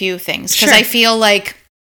few things because I feel like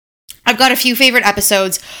I've got a few favorite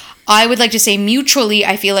episodes. I would like to say mutually,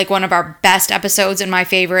 I feel like one of our best episodes and my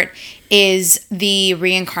favorite is the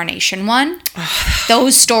reincarnation one.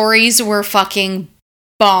 Those stories were fucking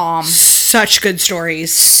bomb. Such good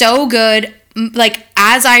stories. So good. Like,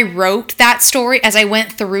 as I wrote that story, as I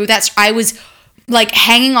went through that, I was like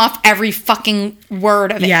hanging off every fucking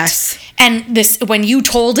word of it. Yes. And when you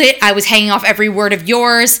told it, I was hanging off every word of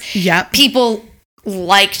yours. Yep. People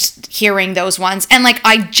liked hearing those ones. And like,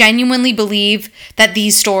 I genuinely believe that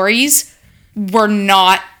these stories were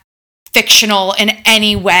not fictional in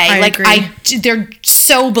any way. I agree. They're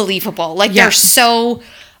so believable. Like they're so,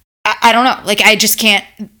 I don't know. Like I just can't,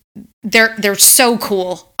 they're so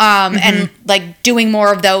cool. And like doing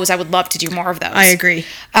more of those, I would love to do more of those. I agree.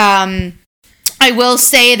 I will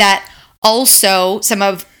say that also some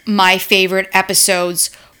of my favorite episodes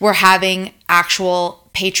were having actual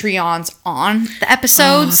Patreons on the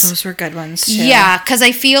episodes. Oh, those were good ones too. Yeah, because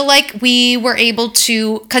I feel like we were able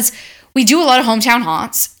to, because we do a lot of hometown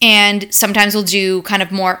haunts, and sometimes we'll do kind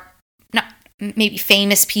of more, not maybe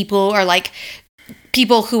famous people or like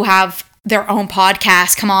people who have their own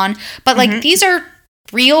podcast come on, but like these are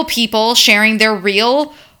real people sharing their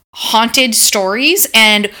real haunted stories,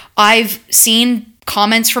 and I've seen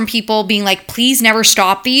comments from people being like, please never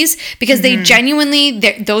stop these, because they genuinely,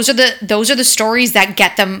 those are the stories that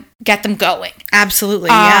get them going. Absolutely.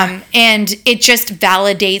 Yeah. And it just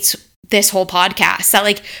validates this whole podcast that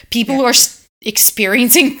like people who are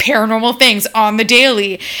experiencing paranormal things on the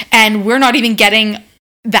daily, and we're not even getting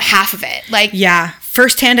the half of it. Like,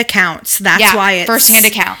 firsthand accounts. That's why it's firsthand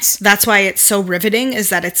accounts. That's why it's so riveting, is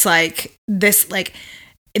that it's like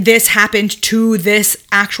this happened to this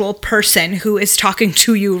actual person who is talking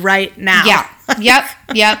to you right now. Yeah.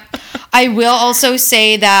 Yep. I will also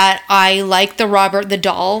say that I like the Robert the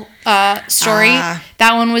Doll story.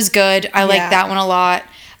 That one was good. I like that one a lot.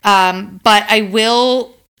 But I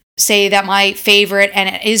will say that my favorite, and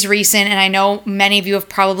it is recent, and I know many of you have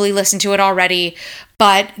probably listened to it already,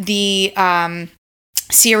 but the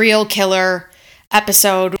serial killer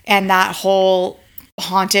episode and that whole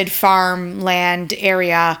haunted farmland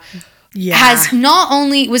area was not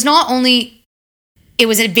only it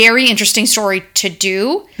was a very interesting story to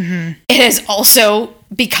do, it has also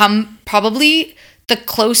become probably the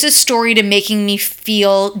closest story to making me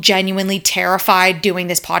feel genuinely terrified doing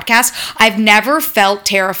this podcast. I've never felt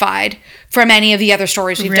terrified from any of the other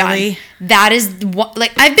stories we've done. That is what,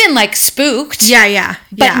 like, I've been like spooked.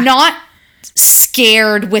 But not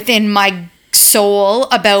scared within my soul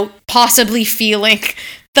about possibly feeling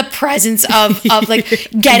the presence of like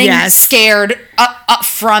getting scared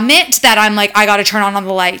from it, that I'm like, I gotta turn on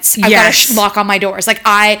the lights. I gotta lock on my doors. Like,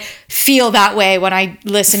 I feel that way when I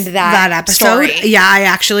listen to that episode. Story.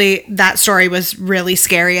 Yeah, that story was really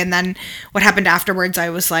scary. And then what happened afterwards,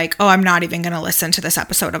 I was like, oh, I'm not even gonna listen to this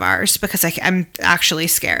episode of ours because I'm actually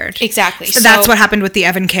scared. Exactly. So that's what happened with the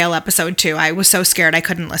Evan Kale episode too. I was so scared I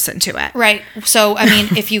couldn't listen to it. Right. So, I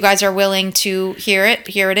mean, if you guys are willing to hear it,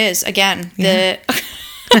 here it is. Again, the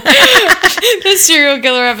serial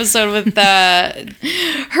killer episode with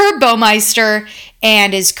Herb Baumeister,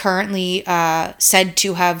 and is currently said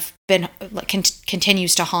to have been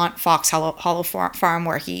continues to haunt Fox Hollow Farm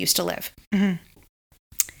where he used to live. Mm-hmm.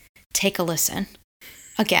 Take a listen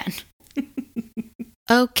again.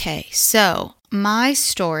 Okay, so my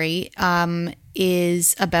story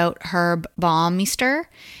is about Herb Baumeister,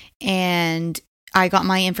 and I got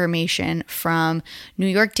my information from New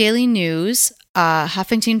York Daily News,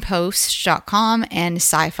 HuffingtonPost.com, and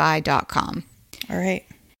Sci-Fi.com. All right.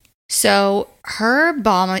 So Herb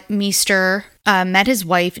Baumeister met his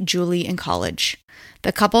wife, Julie, in college.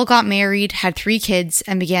 The couple got married, had 3 kids,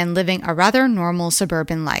 and began living a rather normal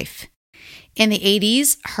suburban life. In the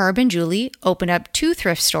 80s, Herb and Julie opened up 2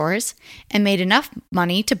 thrift stores and made enough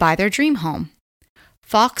money to buy their dream home.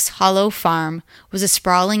 Fox Hollow Farm was a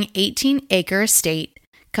sprawling 18-acre estate,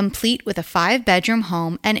 complete with a 5-bedroom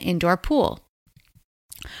home and indoor pool.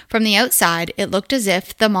 From the outside, it looked as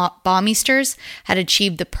if the Baumeisters had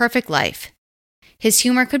achieved the perfect life. His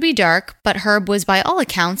humor could be dark, but Herb was by all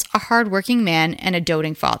accounts a hard-working man and a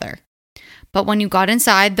doting father. But when you got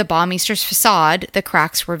inside the Baumeisters' facade, the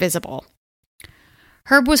cracks were visible.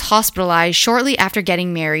 Herb was hospitalized shortly after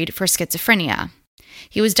getting married for schizophrenia.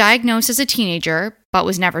 He was diagnosed as a teenager, but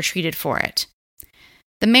was never treated for it.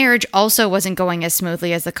 The marriage also wasn't going as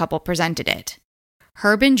smoothly as the couple presented it.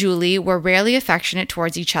 Herb and Julie were rarely affectionate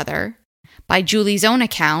towards each other. By Julie's own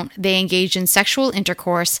account, they engaged in sexual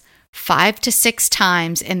intercourse 5 to 6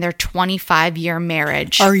 times in their 25-year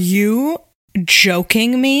marriage. Are you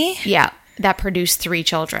joking me? Yeah, that produced 3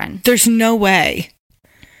 children. There's no way.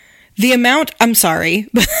 The amount, I'm sorry.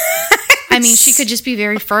 I mean, she could just be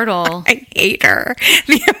very fertile. I hate her.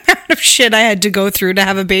 The amount of shit I had to go through to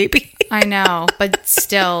have a baby. I know, but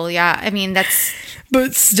still, yeah. I mean, that's...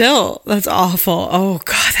 But still, that's awful. Oh,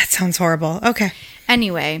 God, that sounds horrible. Okay.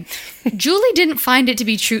 Anyway, Julie didn't find it to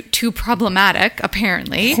be too problematic,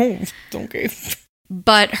 apparently. Oh, okay.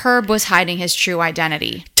 But Herb was hiding his true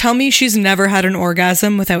identity. Tell me she's never had an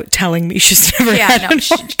orgasm without telling me she's never had an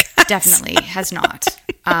orgasm. Definitely has not.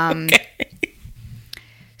 Okay.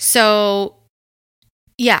 So,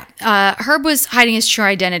 yeah, Herb was hiding his true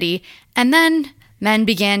identity, and then men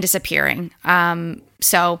began disappearing.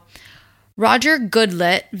 So Roger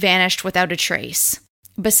Goodlett vanished without a trace.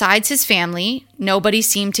 Besides his family, nobody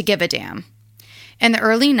seemed to give a damn. In the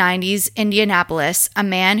early 90s, Indianapolis, a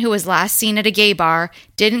man who was last seen at a gay bar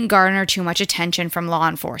didn't garner too much attention from law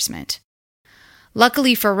enforcement.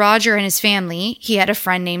 Luckily for Roger and his family, he had a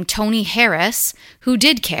friend named Tony Harris who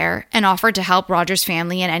did care and offered to help Roger's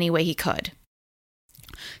family in any way he could.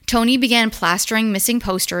 Tony began plastering missing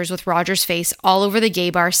posters with Roger's face all over the gay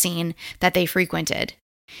bar scene that they frequented.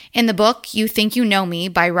 In the book You Think You Know Me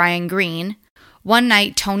by Ryan Green, one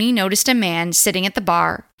night Tony noticed a man sitting at the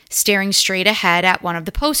bar, staring straight ahead at one of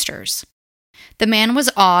the posters. The man was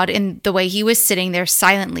odd in the way he was sitting there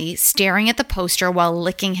silently, staring at the poster while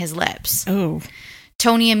licking his lips. Oh.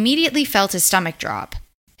 Tony immediately felt his stomach drop.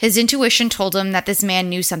 His intuition told him that this man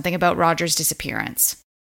knew something about Roger's disappearance.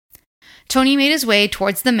 Tony made his way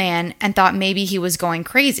towards the man and thought maybe he was going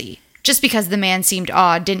crazy. Just because the man seemed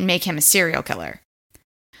odd didn't make him a serial killer.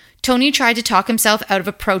 Tony tried to talk himself out of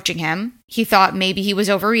approaching him. He thought maybe he was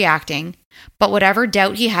overreacting, but whatever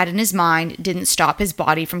doubt he had in his mind didn't stop his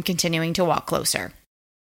body from continuing to walk closer.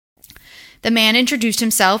 The man introduced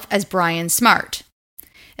himself as Brian Smart.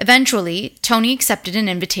 Eventually, Tony accepted an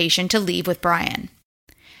invitation to leave with Brian.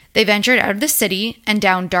 They ventured out of the city and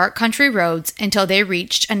down dark country roads until they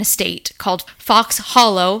reached an estate called Fox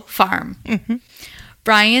Hollow Farm. Mm-hmm.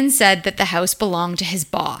 Brian said that the house belonged to his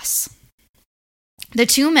boss. The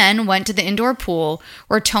 2 men went to the indoor pool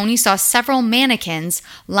where Tony saw several mannequins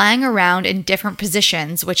lying around in different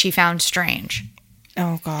positions, which he found strange.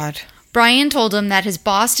 Oh, God. Brian told him that his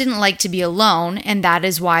boss didn't like to be alone, and that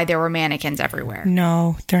is why there were mannequins everywhere.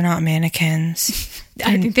 No, they're not mannequins.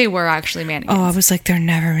 I think they were actually mannequins. Oh, I was like, they're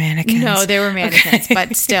never mannequins. No, they were mannequins,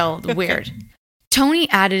 but still weird. Tony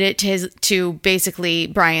added it to basically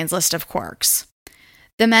Brian's list of quirks.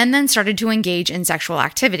 The men then started to engage in sexual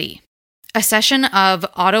activity. A session of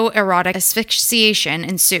autoerotic asphyxiation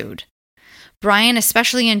ensued. Brian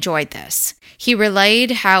especially enjoyed this. He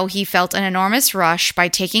relayed how he felt an enormous rush by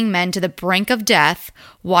taking men to the brink of death,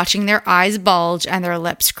 watching their eyes bulge and their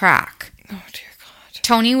lips crack. Oh, dear God.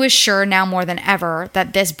 Tony was sure now more than ever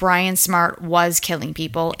that this Brian Smart was killing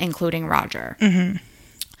people, including Roger. Mm-hmm.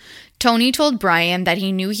 Tony told Brian that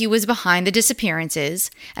he knew he was behind the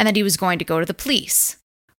disappearances and that he was going to go to the police.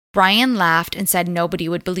 Brian laughed and said nobody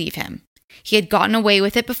would believe him. He had gotten away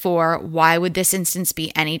with it before. Why would this instance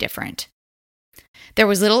be any different? There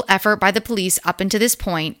was little effort by the police up until this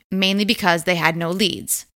point, mainly because they had no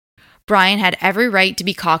leads. Brian had every right to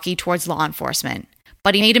be cocky towards law enforcement,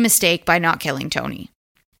 but he made a mistake by not killing Tony.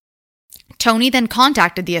 Tony then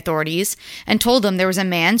contacted the authorities and told them there was a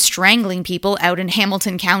man strangling people out in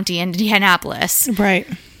Hamilton County, Indianapolis. Right.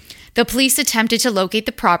 The police attempted to locate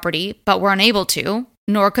the property, but were unable to,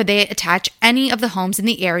 nor could they attach any of the homes in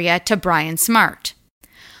the area to Brian Smart.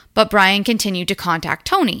 But Brian continued to contact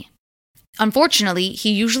Tony. Unfortunately, he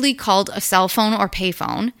usually called a cell phone or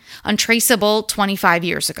payphone, untraceable 25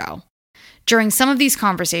 years ago. During some of these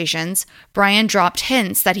conversations, Brian dropped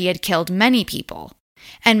hints that he had killed many people,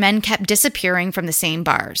 and men kept disappearing from the same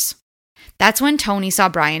bars. That's when Tony saw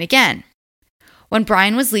Brian again. When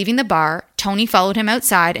Brian was leaving the bar, Tony followed him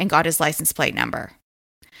outside and got his license plate number.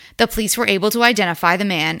 The police were able to identify the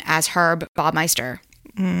man as Herb Baumeister.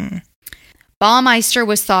 Baumeister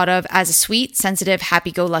was thought of as a sweet, sensitive,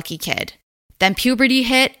 happy-go-lucky kid. Then puberty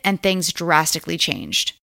hit and things drastically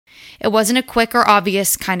changed. It wasn't a quick or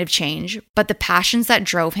obvious kind of change, but the passions that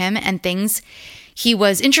drove him and things he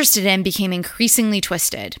was interested in became increasingly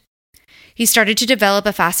twisted. He started to develop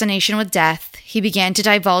a fascination with death. He began to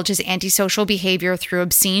divulge his antisocial behavior through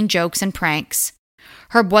obscene jokes and pranks.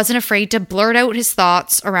 Herb wasn't afraid to blurt out his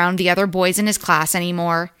thoughts around the other boys in his class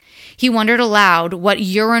anymore. He wondered aloud what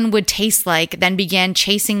urine would taste like, then began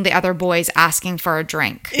chasing the other boys asking for a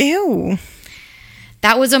drink. Ew.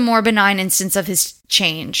 That was a more benign instance of his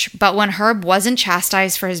change, but when Herb wasn't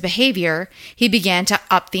chastised for his behavior, he began to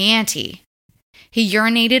up the ante. He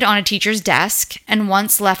urinated on a teacher's desk and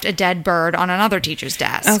once left a dead bird on another teacher's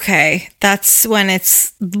desk. Okay, that's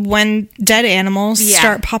when dead animals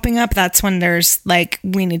start popping up, that's when there's like,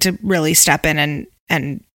 we need to really step in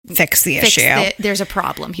and fix the issue. There's a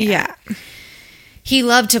problem here. Yeah. He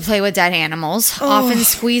loved to play with dead animals, often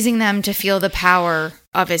squeezing them to feel the power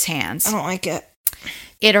of his hands. I don't like it.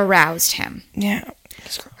 It aroused him. Yeah.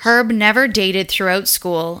 Herb never dated throughout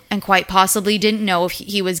school and quite possibly didn't know if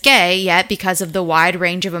he was gay yet because of the wide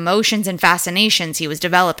range of emotions and fascinations he was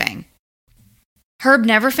developing. Herb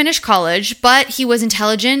never finished college, but he was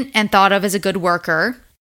intelligent and thought of as a good worker,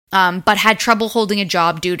 but had trouble holding a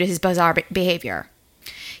job due to his bizarre behavior.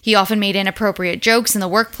 He often made inappropriate jokes in the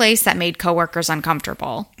workplace that made coworkers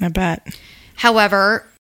uncomfortable. I bet. However,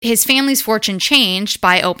 his family's fortune changed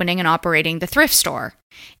by opening and operating the thrift store,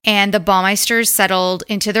 and the Baumeisters settled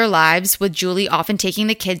into their lives, with Julie often taking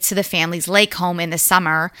the kids to the family's lake home in the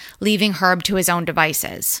summer, leaving Herb to his own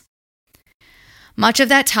devices. Much of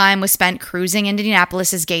that time was spent cruising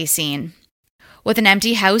Indianapolis's gay scene. With an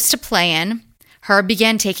empty house to play in, Herb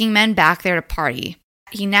began taking men back there to party.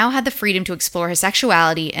 He now had the freedom to explore his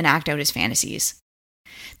sexuality and act out his fantasies.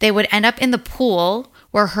 They would end up in the pool,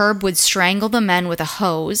 where Herb would strangle the men with a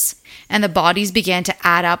hose, and the bodies began to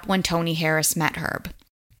add up when Tony Harris met Herb.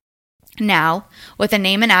 Now, with a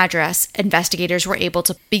name and address, investigators were able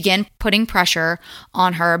to begin putting pressure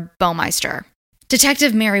on Herb Baumeister.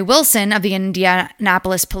 Detective Mary Wilson of the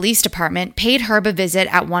Indianapolis Police Department paid Herb a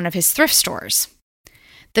visit at one of his thrift stores.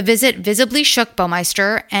 The visit visibly shook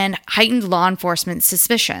Baumeister and heightened law enforcement's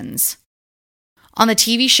suspicions. On the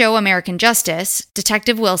TV show American Justice,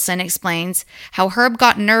 Detective Wilson explains how Herb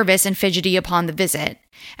got nervous and fidgety upon the visit,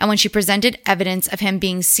 and when she presented evidence of him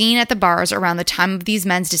being seen at the bars around the time of these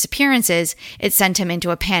men's disappearances, it sent him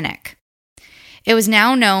into a panic. It was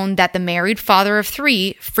now known that the married father of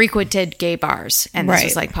 3 frequented gay bars, and this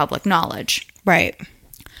was like public knowledge. Right.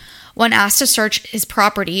 When asked to search his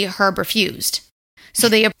property, Herb refused. So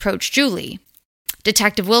they approached Julie.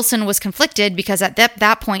 Detective Wilson was conflicted because at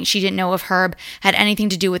that point she didn't know if Herb had anything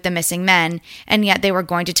to do with the missing men, and yet they were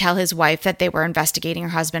going to tell his wife that they were investigating her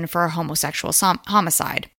husband for a homosexual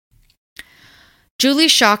homicide.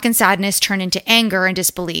 Julie's shock and sadness turned into anger and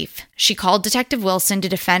disbelief. She called Detective Wilson to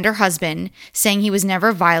defend her husband, saying he was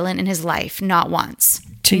never violent in his life, not once.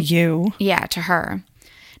 To you? Yeah, to her.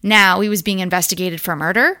 Now he was being investigated for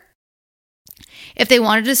murder. If they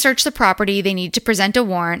wanted to search the property, they needed to present a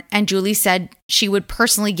warrant, and Julie said she would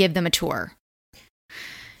personally give them a tour.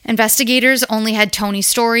 Investigators only had Tony's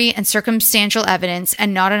story and circumstantial evidence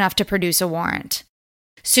and not enough to produce a warrant.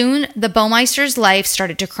 Soon, the Baumeisters' life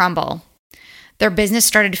started to crumble. Their business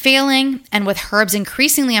started failing, and with Herb's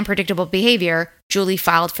increasingly unpredictable behavior, Julie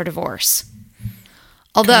filed for divorce.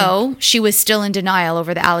 Although she was still in denial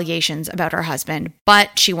over the allegations about her husband,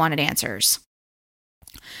 but she wanted answers.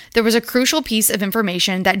 There was a crucial piece of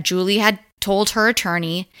information that Julie had told her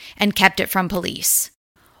attorney and kept it from police.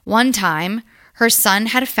 One time, her son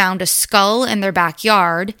had found a skull in their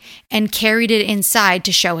backyard and carried it inside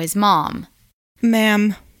to show his mom.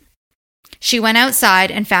 Ma'am. She went outside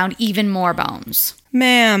and found even more bones.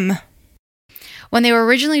 Ma'am. When they were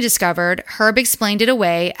originally discovered, Herb explained it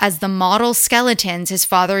away as the model skeletons his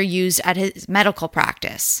father used at his medical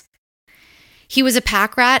practice. He was a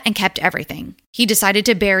pack rat and kept everything. He decided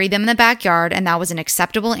to bury them in the backyard, and that was an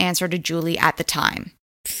acceptable answer to Julie at the time.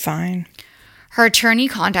 Fine. Her attorney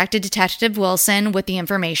contacted Detective Wilson with the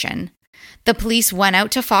information. The police went out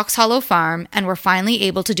to Fox Hollow Farm and were finally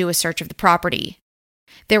able to do a search of the property.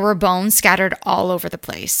 There were bones scattered all over the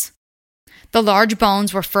place. The large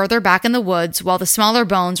bones were further back in the woods, while the smaller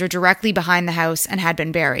bones were directly behind the house and had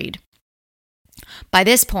been buried. By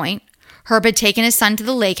this point, Herb had taken his son to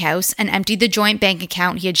the lake house and emptied the joint bank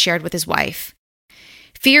account he had shared with his wife.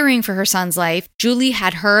 Fearing for her son's life, Julie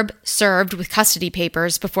had Herb served with custody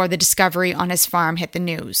papers before the discovery on his farm hit the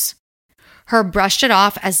news. Herb brushed it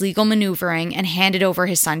off as legal maneuvering and handed over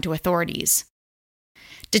his son to authorities.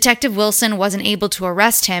 Detective Wilson wasn't able to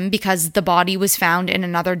arrest him because the body was found in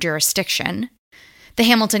another jurisdiction. The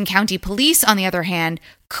Hamilton County Police, on the other hand,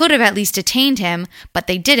 could have at least detained him, but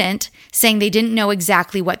they didn't, saying they didn't know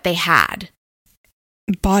exactly what they had.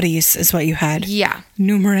 Bodies is what you had. Yeah.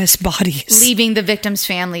 Numerous bodies. Leaving the victims'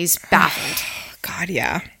 families baffled. God,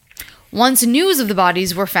 yeah. Once news of the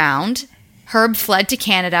bodies were found, Herb fled to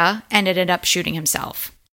Canada and ended up shooting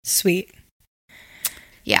himself. Sweet.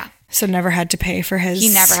 Yeah. So never had to pay for his He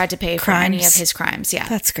never had to pay crimes. for any of his crimes, yeah.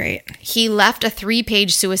 That's great. He left a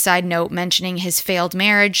 3-page suicide note mentioning his failed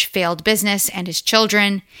marriage, failed business, and his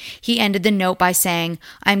children. He ended the note by saying,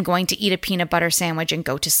 "I'm going to eat a peanut butter sandwich and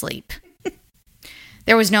go to sleep."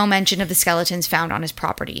 There was no mention of the skeletons found on his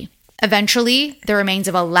property. Eventually, the remains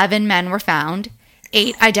of 11 men were found,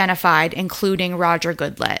 8 identified, including Roger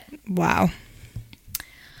Goodlett. Wow.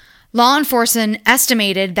 Law enforcement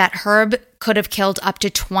estimated that Herb could have killed up to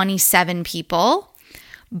 27 people,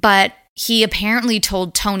 but he apparently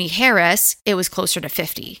told Tony Harris it was closer to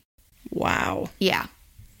 50. Wow. Yeah.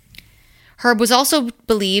 Herb was also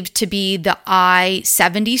believed to be the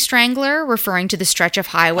I-70 strangler, referring to the stretch of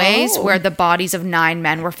highways where the bodies of 9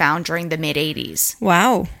 men were found during the mid-80s.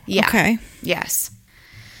 Wow. Yeah. Okay. Yes.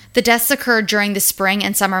 The deaths occurred during the spring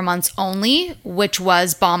and summer months only, which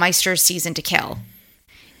was Baumeister's season to kill.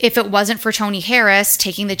 If it wasn't for Tony Harris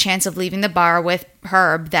taking the chance of leaving the bar with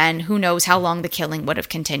Herb, then who knows how long the killing would have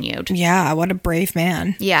continued. Yeah, what a brave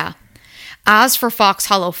man. Yeah. As for Fox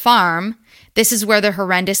Hollow Farm, this is where the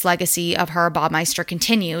horrendous legacy of Herb Baumeister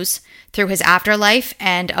continues through his afterlife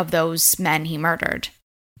and of those men he murdered.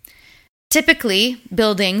 Typically,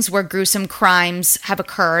 buildings where gruesome crimes have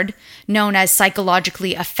occurred, known as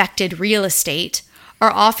psychologically affected real estate,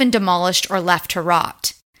 are often demolished or left to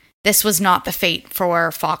rot. This was not the fate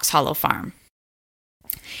for Fox Hollow Farm.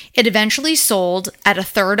 It eventually sold at a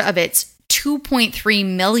third of its $2.3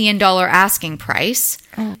 million asking price,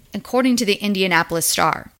 according to the Indianapolis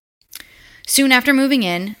Star. Soon after moving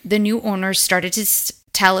in, the new owners started to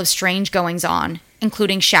tell of strange goings-on,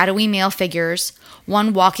 including shadowy male figures,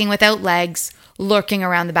 one walking without legs, lurking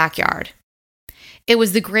around the backyard. It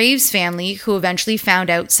was the Graves family who eventually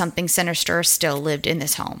found out something sinister still lived in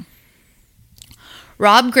this home.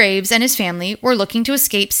 Rob Graves and his family were looking to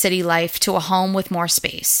escape city life to a home with more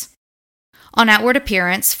space. On outward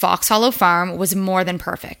appearance, Fox Hollow Farm was more than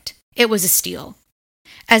perfect. It was a steal.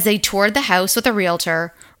 As they toured the house with a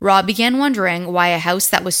realtor, Rob began wondering why a house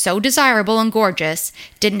that was so desirable and gorgeous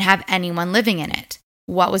didn't have anyone living in it.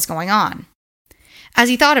 What was going on? As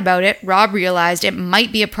he thought about it, Rob realized it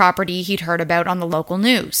might be a property he'd heard about on the local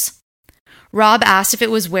news. Rob asked if it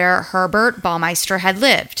was where Herbert Baumeister had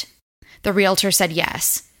lived. The realtor said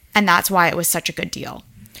yes, and that's why it was such a good deal.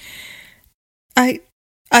 I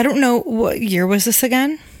don't know, what year was this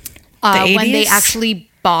again? The 80s? When they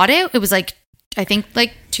actually bought it, it was I think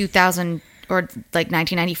 2000 or like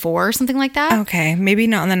 1994 or something like that. Okay, maybe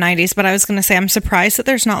not in the 90s, but I was going to say I'm surprised that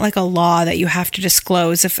there's not like a law that you have to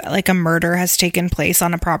disclose if like a murder has taken place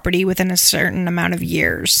on a property within a certain amount of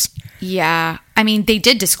years. Yeah. I mean, they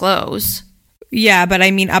did disclose. Yeah, but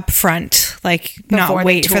I mean up front, like Before not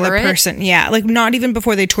wait they for the tour it? person. Yeah, like not even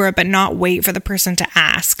before they tour it, but not wait for the person to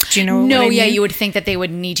ask. Do you know No, what I yeah, mean? you would think that they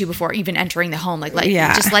would need to before even entering the home. Like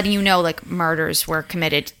Yeah. just letting you know, like, murders were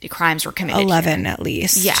committed, crimes were committed. 11 at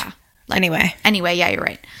least. Yeah. Anyway, yeah, you're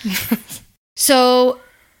right. So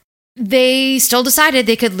they still decided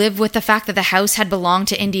they could live with the fact that the house had belonged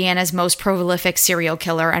to Indiana's most prolific serial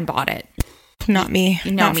killer and bought it. not me.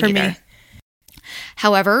 No, not me for neither. me.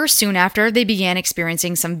 However, soon after, they began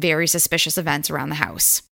experiencing some very suspicious events around the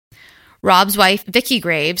house. Rob's wife, Vicky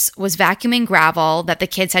Graves, was vacuuming gravel that the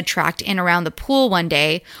kids had tracked in around the pool one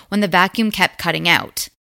day when the vacuum kept cutting out.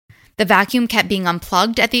 The vacuum kept being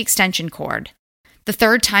unplugged at the extension cord. The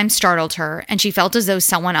third time startled her, and she felt as though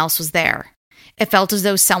someone else was there. It felt as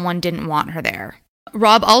though someone didn't want her there.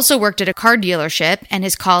 Rob also worked at a car dealership, and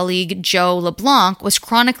his colleague, Joe LeBlanc, was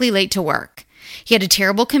chronically late to work. He had a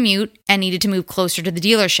terrible commute and needed to move closer to the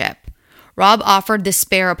dealership. Rob offered the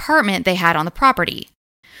spare apartment they had on the property.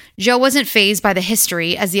 Joe wasn't fazed by the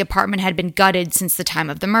history, as the apartment had been gutted since the time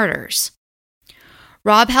of the murders.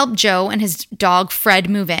 Rob helped Joe and his dog Fred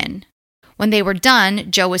move in. When they were done,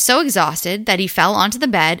 Joe was so exhausted that he fell onto the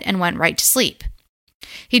bed and went right to sleep.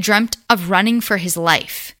 He dreamt of running for his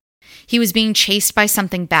life. He was being chased by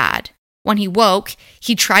something bad. When he woke,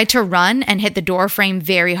 he tried to run and hit the door frame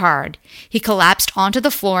very hard. He collapsed onto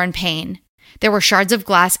the floor in pain. There were shards of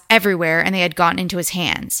glass everywhere, and they had gotten into his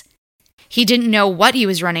hands. He didn't know what he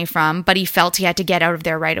was running from, but he felt he had to get out of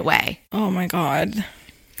there right away. Oh my God.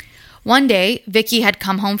 One day, Vicky had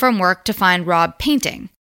come home from work to find Rob painting.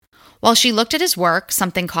 While she looked at his work,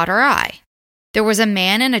 something caught her eye. There was a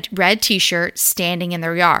man in a red t-shirt standing in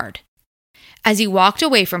their yard. As he walked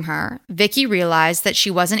away from her, Vicky realized that she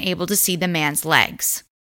wasn't able to see the man's legs.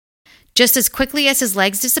 Just as quickly as his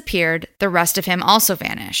legs disappeared, the rest of him also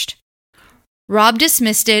vanished. Rob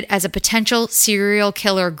dismissed it as a potential serial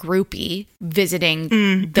killer groupie visiting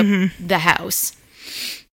the house.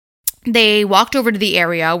 They walked over to the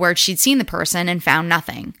area where she'd seen the person and found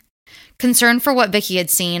nothing. Concerned for what Vicky had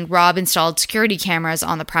seen, Rob installed security cameras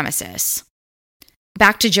on the premises.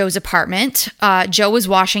 Back to Joe's apartment, Joe was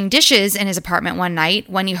washing dishes in his apartment one night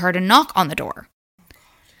when he heard a knock on the door.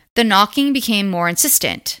 The knocking became more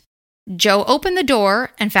insistent. Joe opened the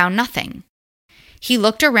door and found nothing. He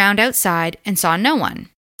looked around outside and saw no one.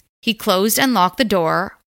 He closed and locked the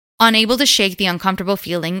door, unable to shake the uncomfortable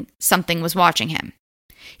feeling something was watching him.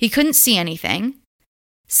 He couldn't see anything.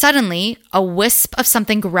 Suddenly, a wisp of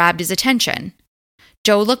something grabbed his attention.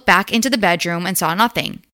 Joe looked back into the bedroom and saw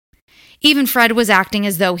nothing. Even Fred was acting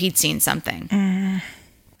as though he'd seen something.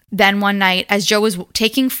 Then one night, as Joe was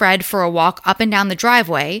taking Fred for a walk up and down the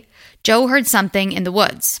driveway, Joe heard something in the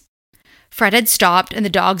woods. Fred had stopped and the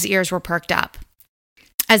dog's ears were perked up.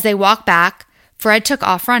 As they walked back, Fred took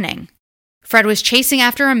off running. Fred was chasing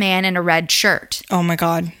after a man in a red shirt. Oh my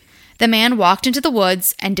God. The man walked into the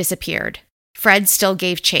woods and disappeared. Fred still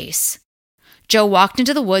gave chase. Joe walked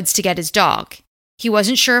into the woods to get his dog. He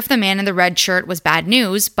wasn't sure if the man in the red shirt was bad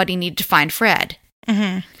news, but he needed to find Fred.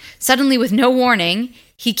 Suddenly, with no warning,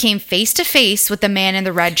 he came face to face with the man in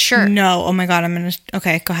the red shirt. No. Oh my God.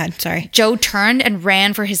 Okay, go ahead. Sorry. Joe turned and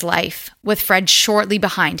ran for his life, with Fred shortly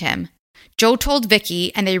behind him. Joe told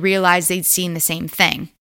Vicky, and they realized they'd seen the same thing.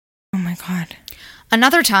 Oh my God.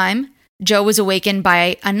 Another time, Joe was awakened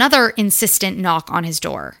by another insistent knock on his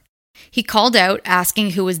door. He called out,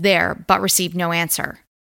 asking who was there, but received no answer.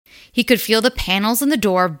 He could feel the panels in the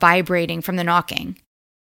door vibrating from the knocking.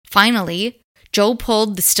 Finally, Joe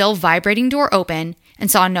pulled the still vibrating door open and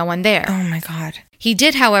saw no one there. Oh my God. He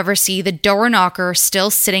did, however, see the door knocker still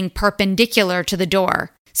sitting perpendicular to the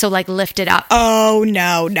door, so like lifted up. Oh,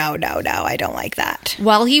 no. I don't like that.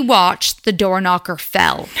 While he watched, the door knocker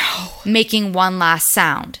fell, making one last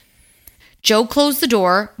sound. Joe closed the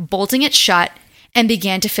door, bolting it shut, and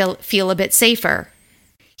began to feel a bit safer.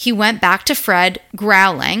 He went back to Fred,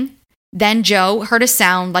 growling. Then Joe heard a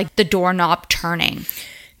sound like the doorknob turning.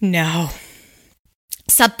 No.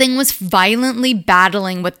 Something was violently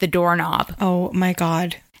battling with the doorknob. Oh my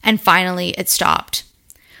God. And finally, it stopped.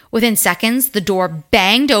 Within seconds, the door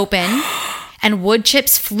banged open and wood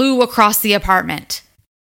chips flew across the apartment.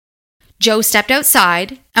 Joe stepped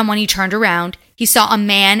outside, and when he turned around, he saw a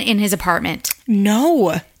man in his apartment.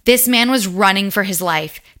 No. This man was running for his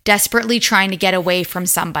life, desperately trying to get away from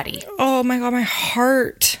somebody. Oh my God, my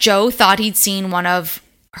heart. Joe thought he'd seen one of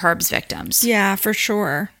Herb's victims. Yeah, for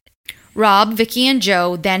sure. Rob, Vicky, and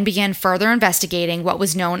Joe then began further investigating what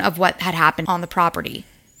was known of what had happened on the property.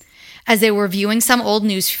 As they were viewing some old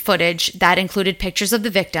news footage that included pictures of the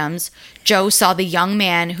victims, Joe saw the young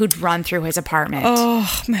man who'd run through his apartment.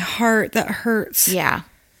 Oh, my heart. That hurts. Yeah.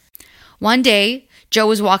 One day, Joe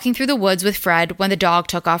was walking through the woods with Fred when the dog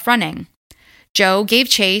took off running. Joe gave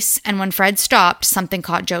chase, and when Fred stopped, something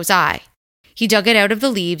caught Joe's eye. He dug it out of the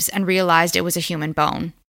leaves and realized it was a human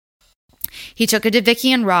bone. He took it to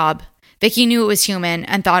Vicky and Rob. Vicky knew it was human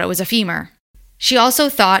and thought it was a femur. She also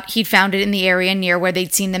thought he'd found it in the area near where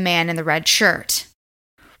they'd seen the man in the red shirt.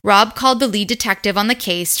 Rob called the lead detective on the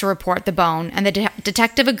case to report the bone, and the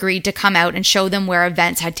detective agreed to come out and show them where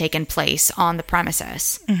events had taken place on the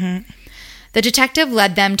premises. Mm-hmm. The detective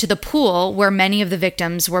led them to the pool where many of the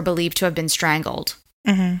victims were believed to have been strangled.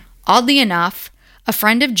 Mm-hmm. Oddly enough, a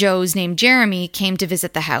friend of Joe's named Jeremy came to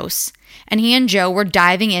visit the house, and he and Joe were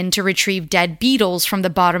diving in to retrieve dead beetles from the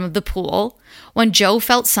bottom of the pool when Joe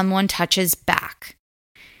felt someone touch his back.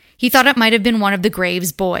 He thought it might have been one of the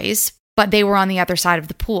Graves boys, but they were on the other side of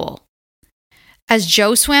the pool. As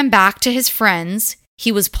Joe swam back to his friends,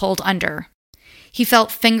 he was pulled under. He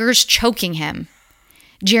felt fingers choking him.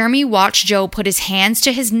 Jeremy watched Joe put his hands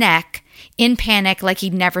to his neck in panic like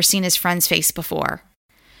he'd never seen his friend's face before.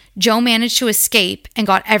 Joe managed to escape and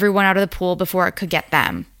got everyone out of the pool before it could get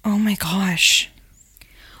them. Oh my gosh.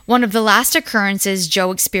 One of the last occurrences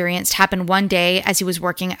Joe experienced happened one day as he was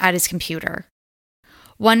working at his computer.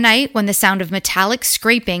 One night when the sound of metallic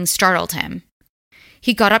scraping startled him.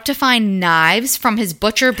 He got up to find knives from his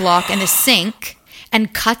butcher block in the sink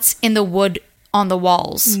and cuts in the wood on the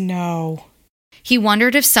walls. No. He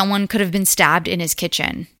wondered if someone could have been stabbed in his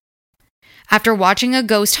kitchen. After watching a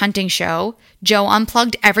ghost hunting show, Joe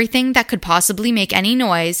unplugged everything that could possibly make any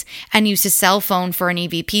noise and used his cell phone for an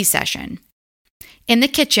EVP session. In the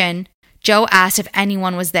kitchen, Joe asked if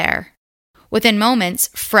anyone was there. Within moments,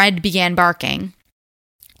 Fred began barking.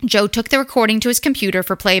 Joe took the recording to his computer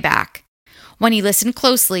for playback. When he listened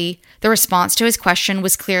closely, the response to his question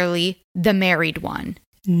was clearly the married one.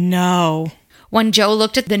 No. When Joe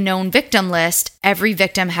looked at the known victim list, every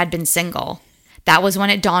victim had been single. That was when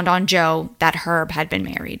it dawned on Joe that Herb had been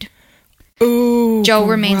married. Ooh, Joe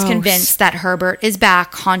gross. remains convinced that Herbert is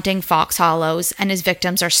back haunting Fox Hollows, and his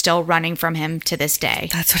victims are still running from him to this day.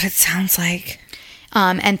 That's what it sounds like.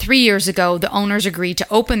 And 3 years ago, the owners agreed to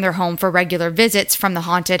open their home for regular visits from the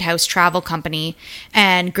Haunted House Travel Company,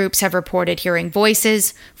 and groups have reported hearing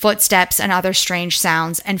voices, footsteps, and other strange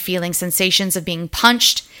sounds, and feeling sensations of being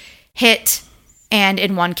punched, hit, and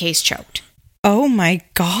in one case choked. Oh my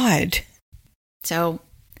God. So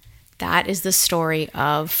that is the story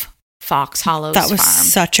of Fox Hollows That was Farm.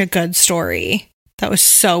 such a good story. That was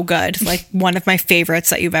so good. Like one of my favorites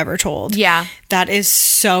that you've ever told. Yeah. That is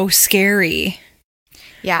so scary.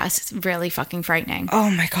 Yeah, it's really fucking frightening. Oh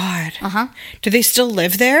my God. Uh-huh. Do they still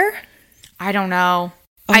live there? I don't know.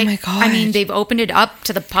 Oh my God. I mean, they've opened it up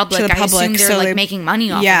to the public. I assume they're like making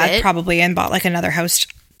money off of it. Yeah, probably, and bought like another house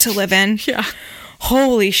to live in. Yeah.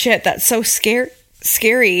 Holy shit, that's so scary.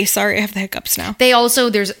 Sorry, I have the hiccups now. They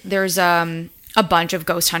also, there's a bunch of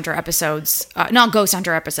ghost hunter episodes. Not ghost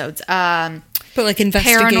hunter episodes. But like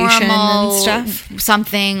investigation and stuff.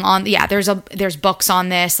 Something on, yeah, there's books on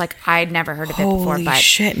this. Like I'd never heard of it before, but holy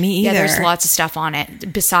shit, me either. Yeah, there's lots of stuff on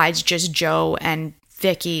it besides just Joe and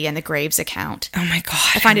Vicky and the Graves account. Oh my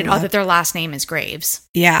God. I find it odd that their last name is Graves.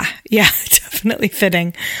 Yeah, definitely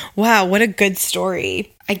fitting. Wow, what a good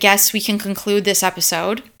story. I guess we can conclude this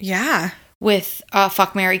episode. Yeah. With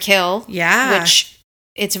Fuck, Marry, Kill. Yeah. Which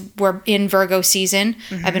we're in Virgo season.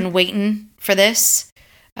 Mm-hmm. I've been waiting for this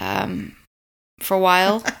for a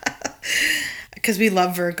while. Because we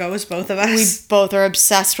love Virgos, both of us. We both are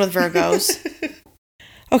obsessed with Virgos.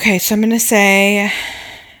 Okay, so I'm going to say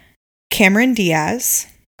Cameron Diaz.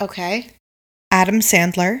 Okay. Adam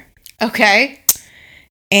Sandler. Okay.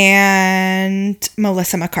 And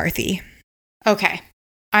Melissa McCarthy. Okay.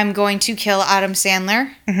 I'm going to kill Adam Sandler.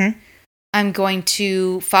 Mm-hmm. I'm going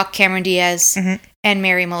to fuck Cameron Diaz mm-hmm. and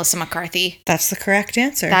marry Melissa McCarthy. That's the correct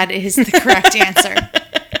answer. That is the correct answer.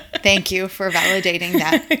 Thank you for validating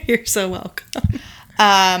that. You're so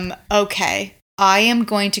welcome. Okay. I am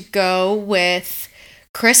going to go with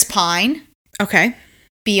Chris Pine. Okay.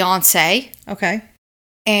 Beyonce. Okay.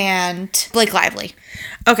 And Blake Lively.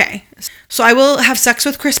 Okay. So I will have sex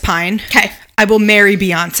with Chris Pine. Okay. I will marry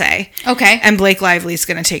Beyonce. Okay. And Blake Lively's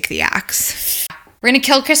going to take the axe. We're going to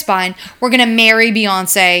kill Chris Pine. We're going to marry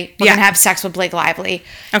Beyonce. We're going to have sex with Blake Lively.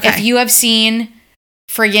 Okay. If you have seen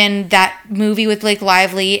friggin' that movie with Blake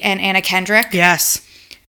Lively and Anna Kendrick. Yes.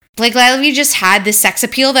 Blake Lively just had this sex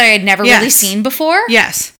appeal that I had never really seen before.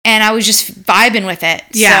 Yes. And I was just vibing with it.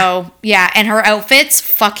 Yeah. So, yeah. And her outfits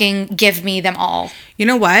fucking give me them all. You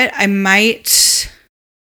know what? I might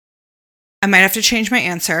have to change my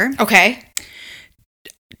answer. Okay.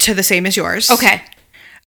 To the same as yours. Okay.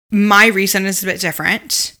 My reason is a bit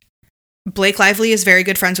different. Blake Lively is very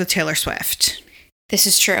good friends with Taylor Swift. This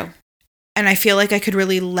is true. And I feel like I could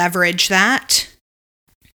really leverage that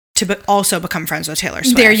to also become friends with Taylor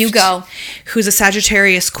Swift. There you go. Who's a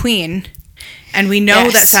Sagittarius queen. And we know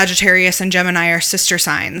that Sagittarius and Gemini are sister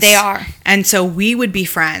signs. They are. And so we would be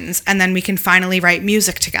friends, and then we can finally write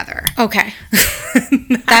music together. Okay.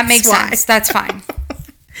 That makes sense. That's fine.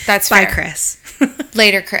 That's fair. Bye, Chris.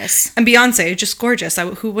 Later, Chris. And Beyonce, just gorgeous.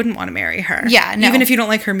 Who wouldn't want to marry her? Yeah, no. Even if you don't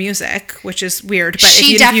like her music, which is weird. But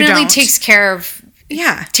she definitely takes care of...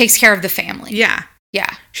 Yeah. Takes care of the family. Yeah.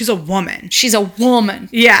 Yeah. She's a woman. She's a woman.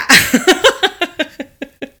 Yeah.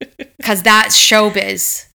 Because that's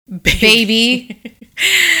showbiz. Baby.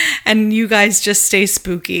 And you guys just stay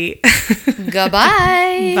spooky.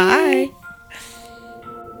 Goodbye. Bye.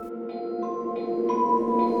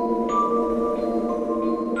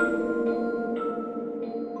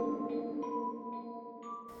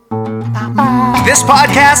 This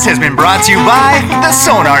podcast has been brought to you by the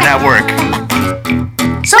Sonar Network.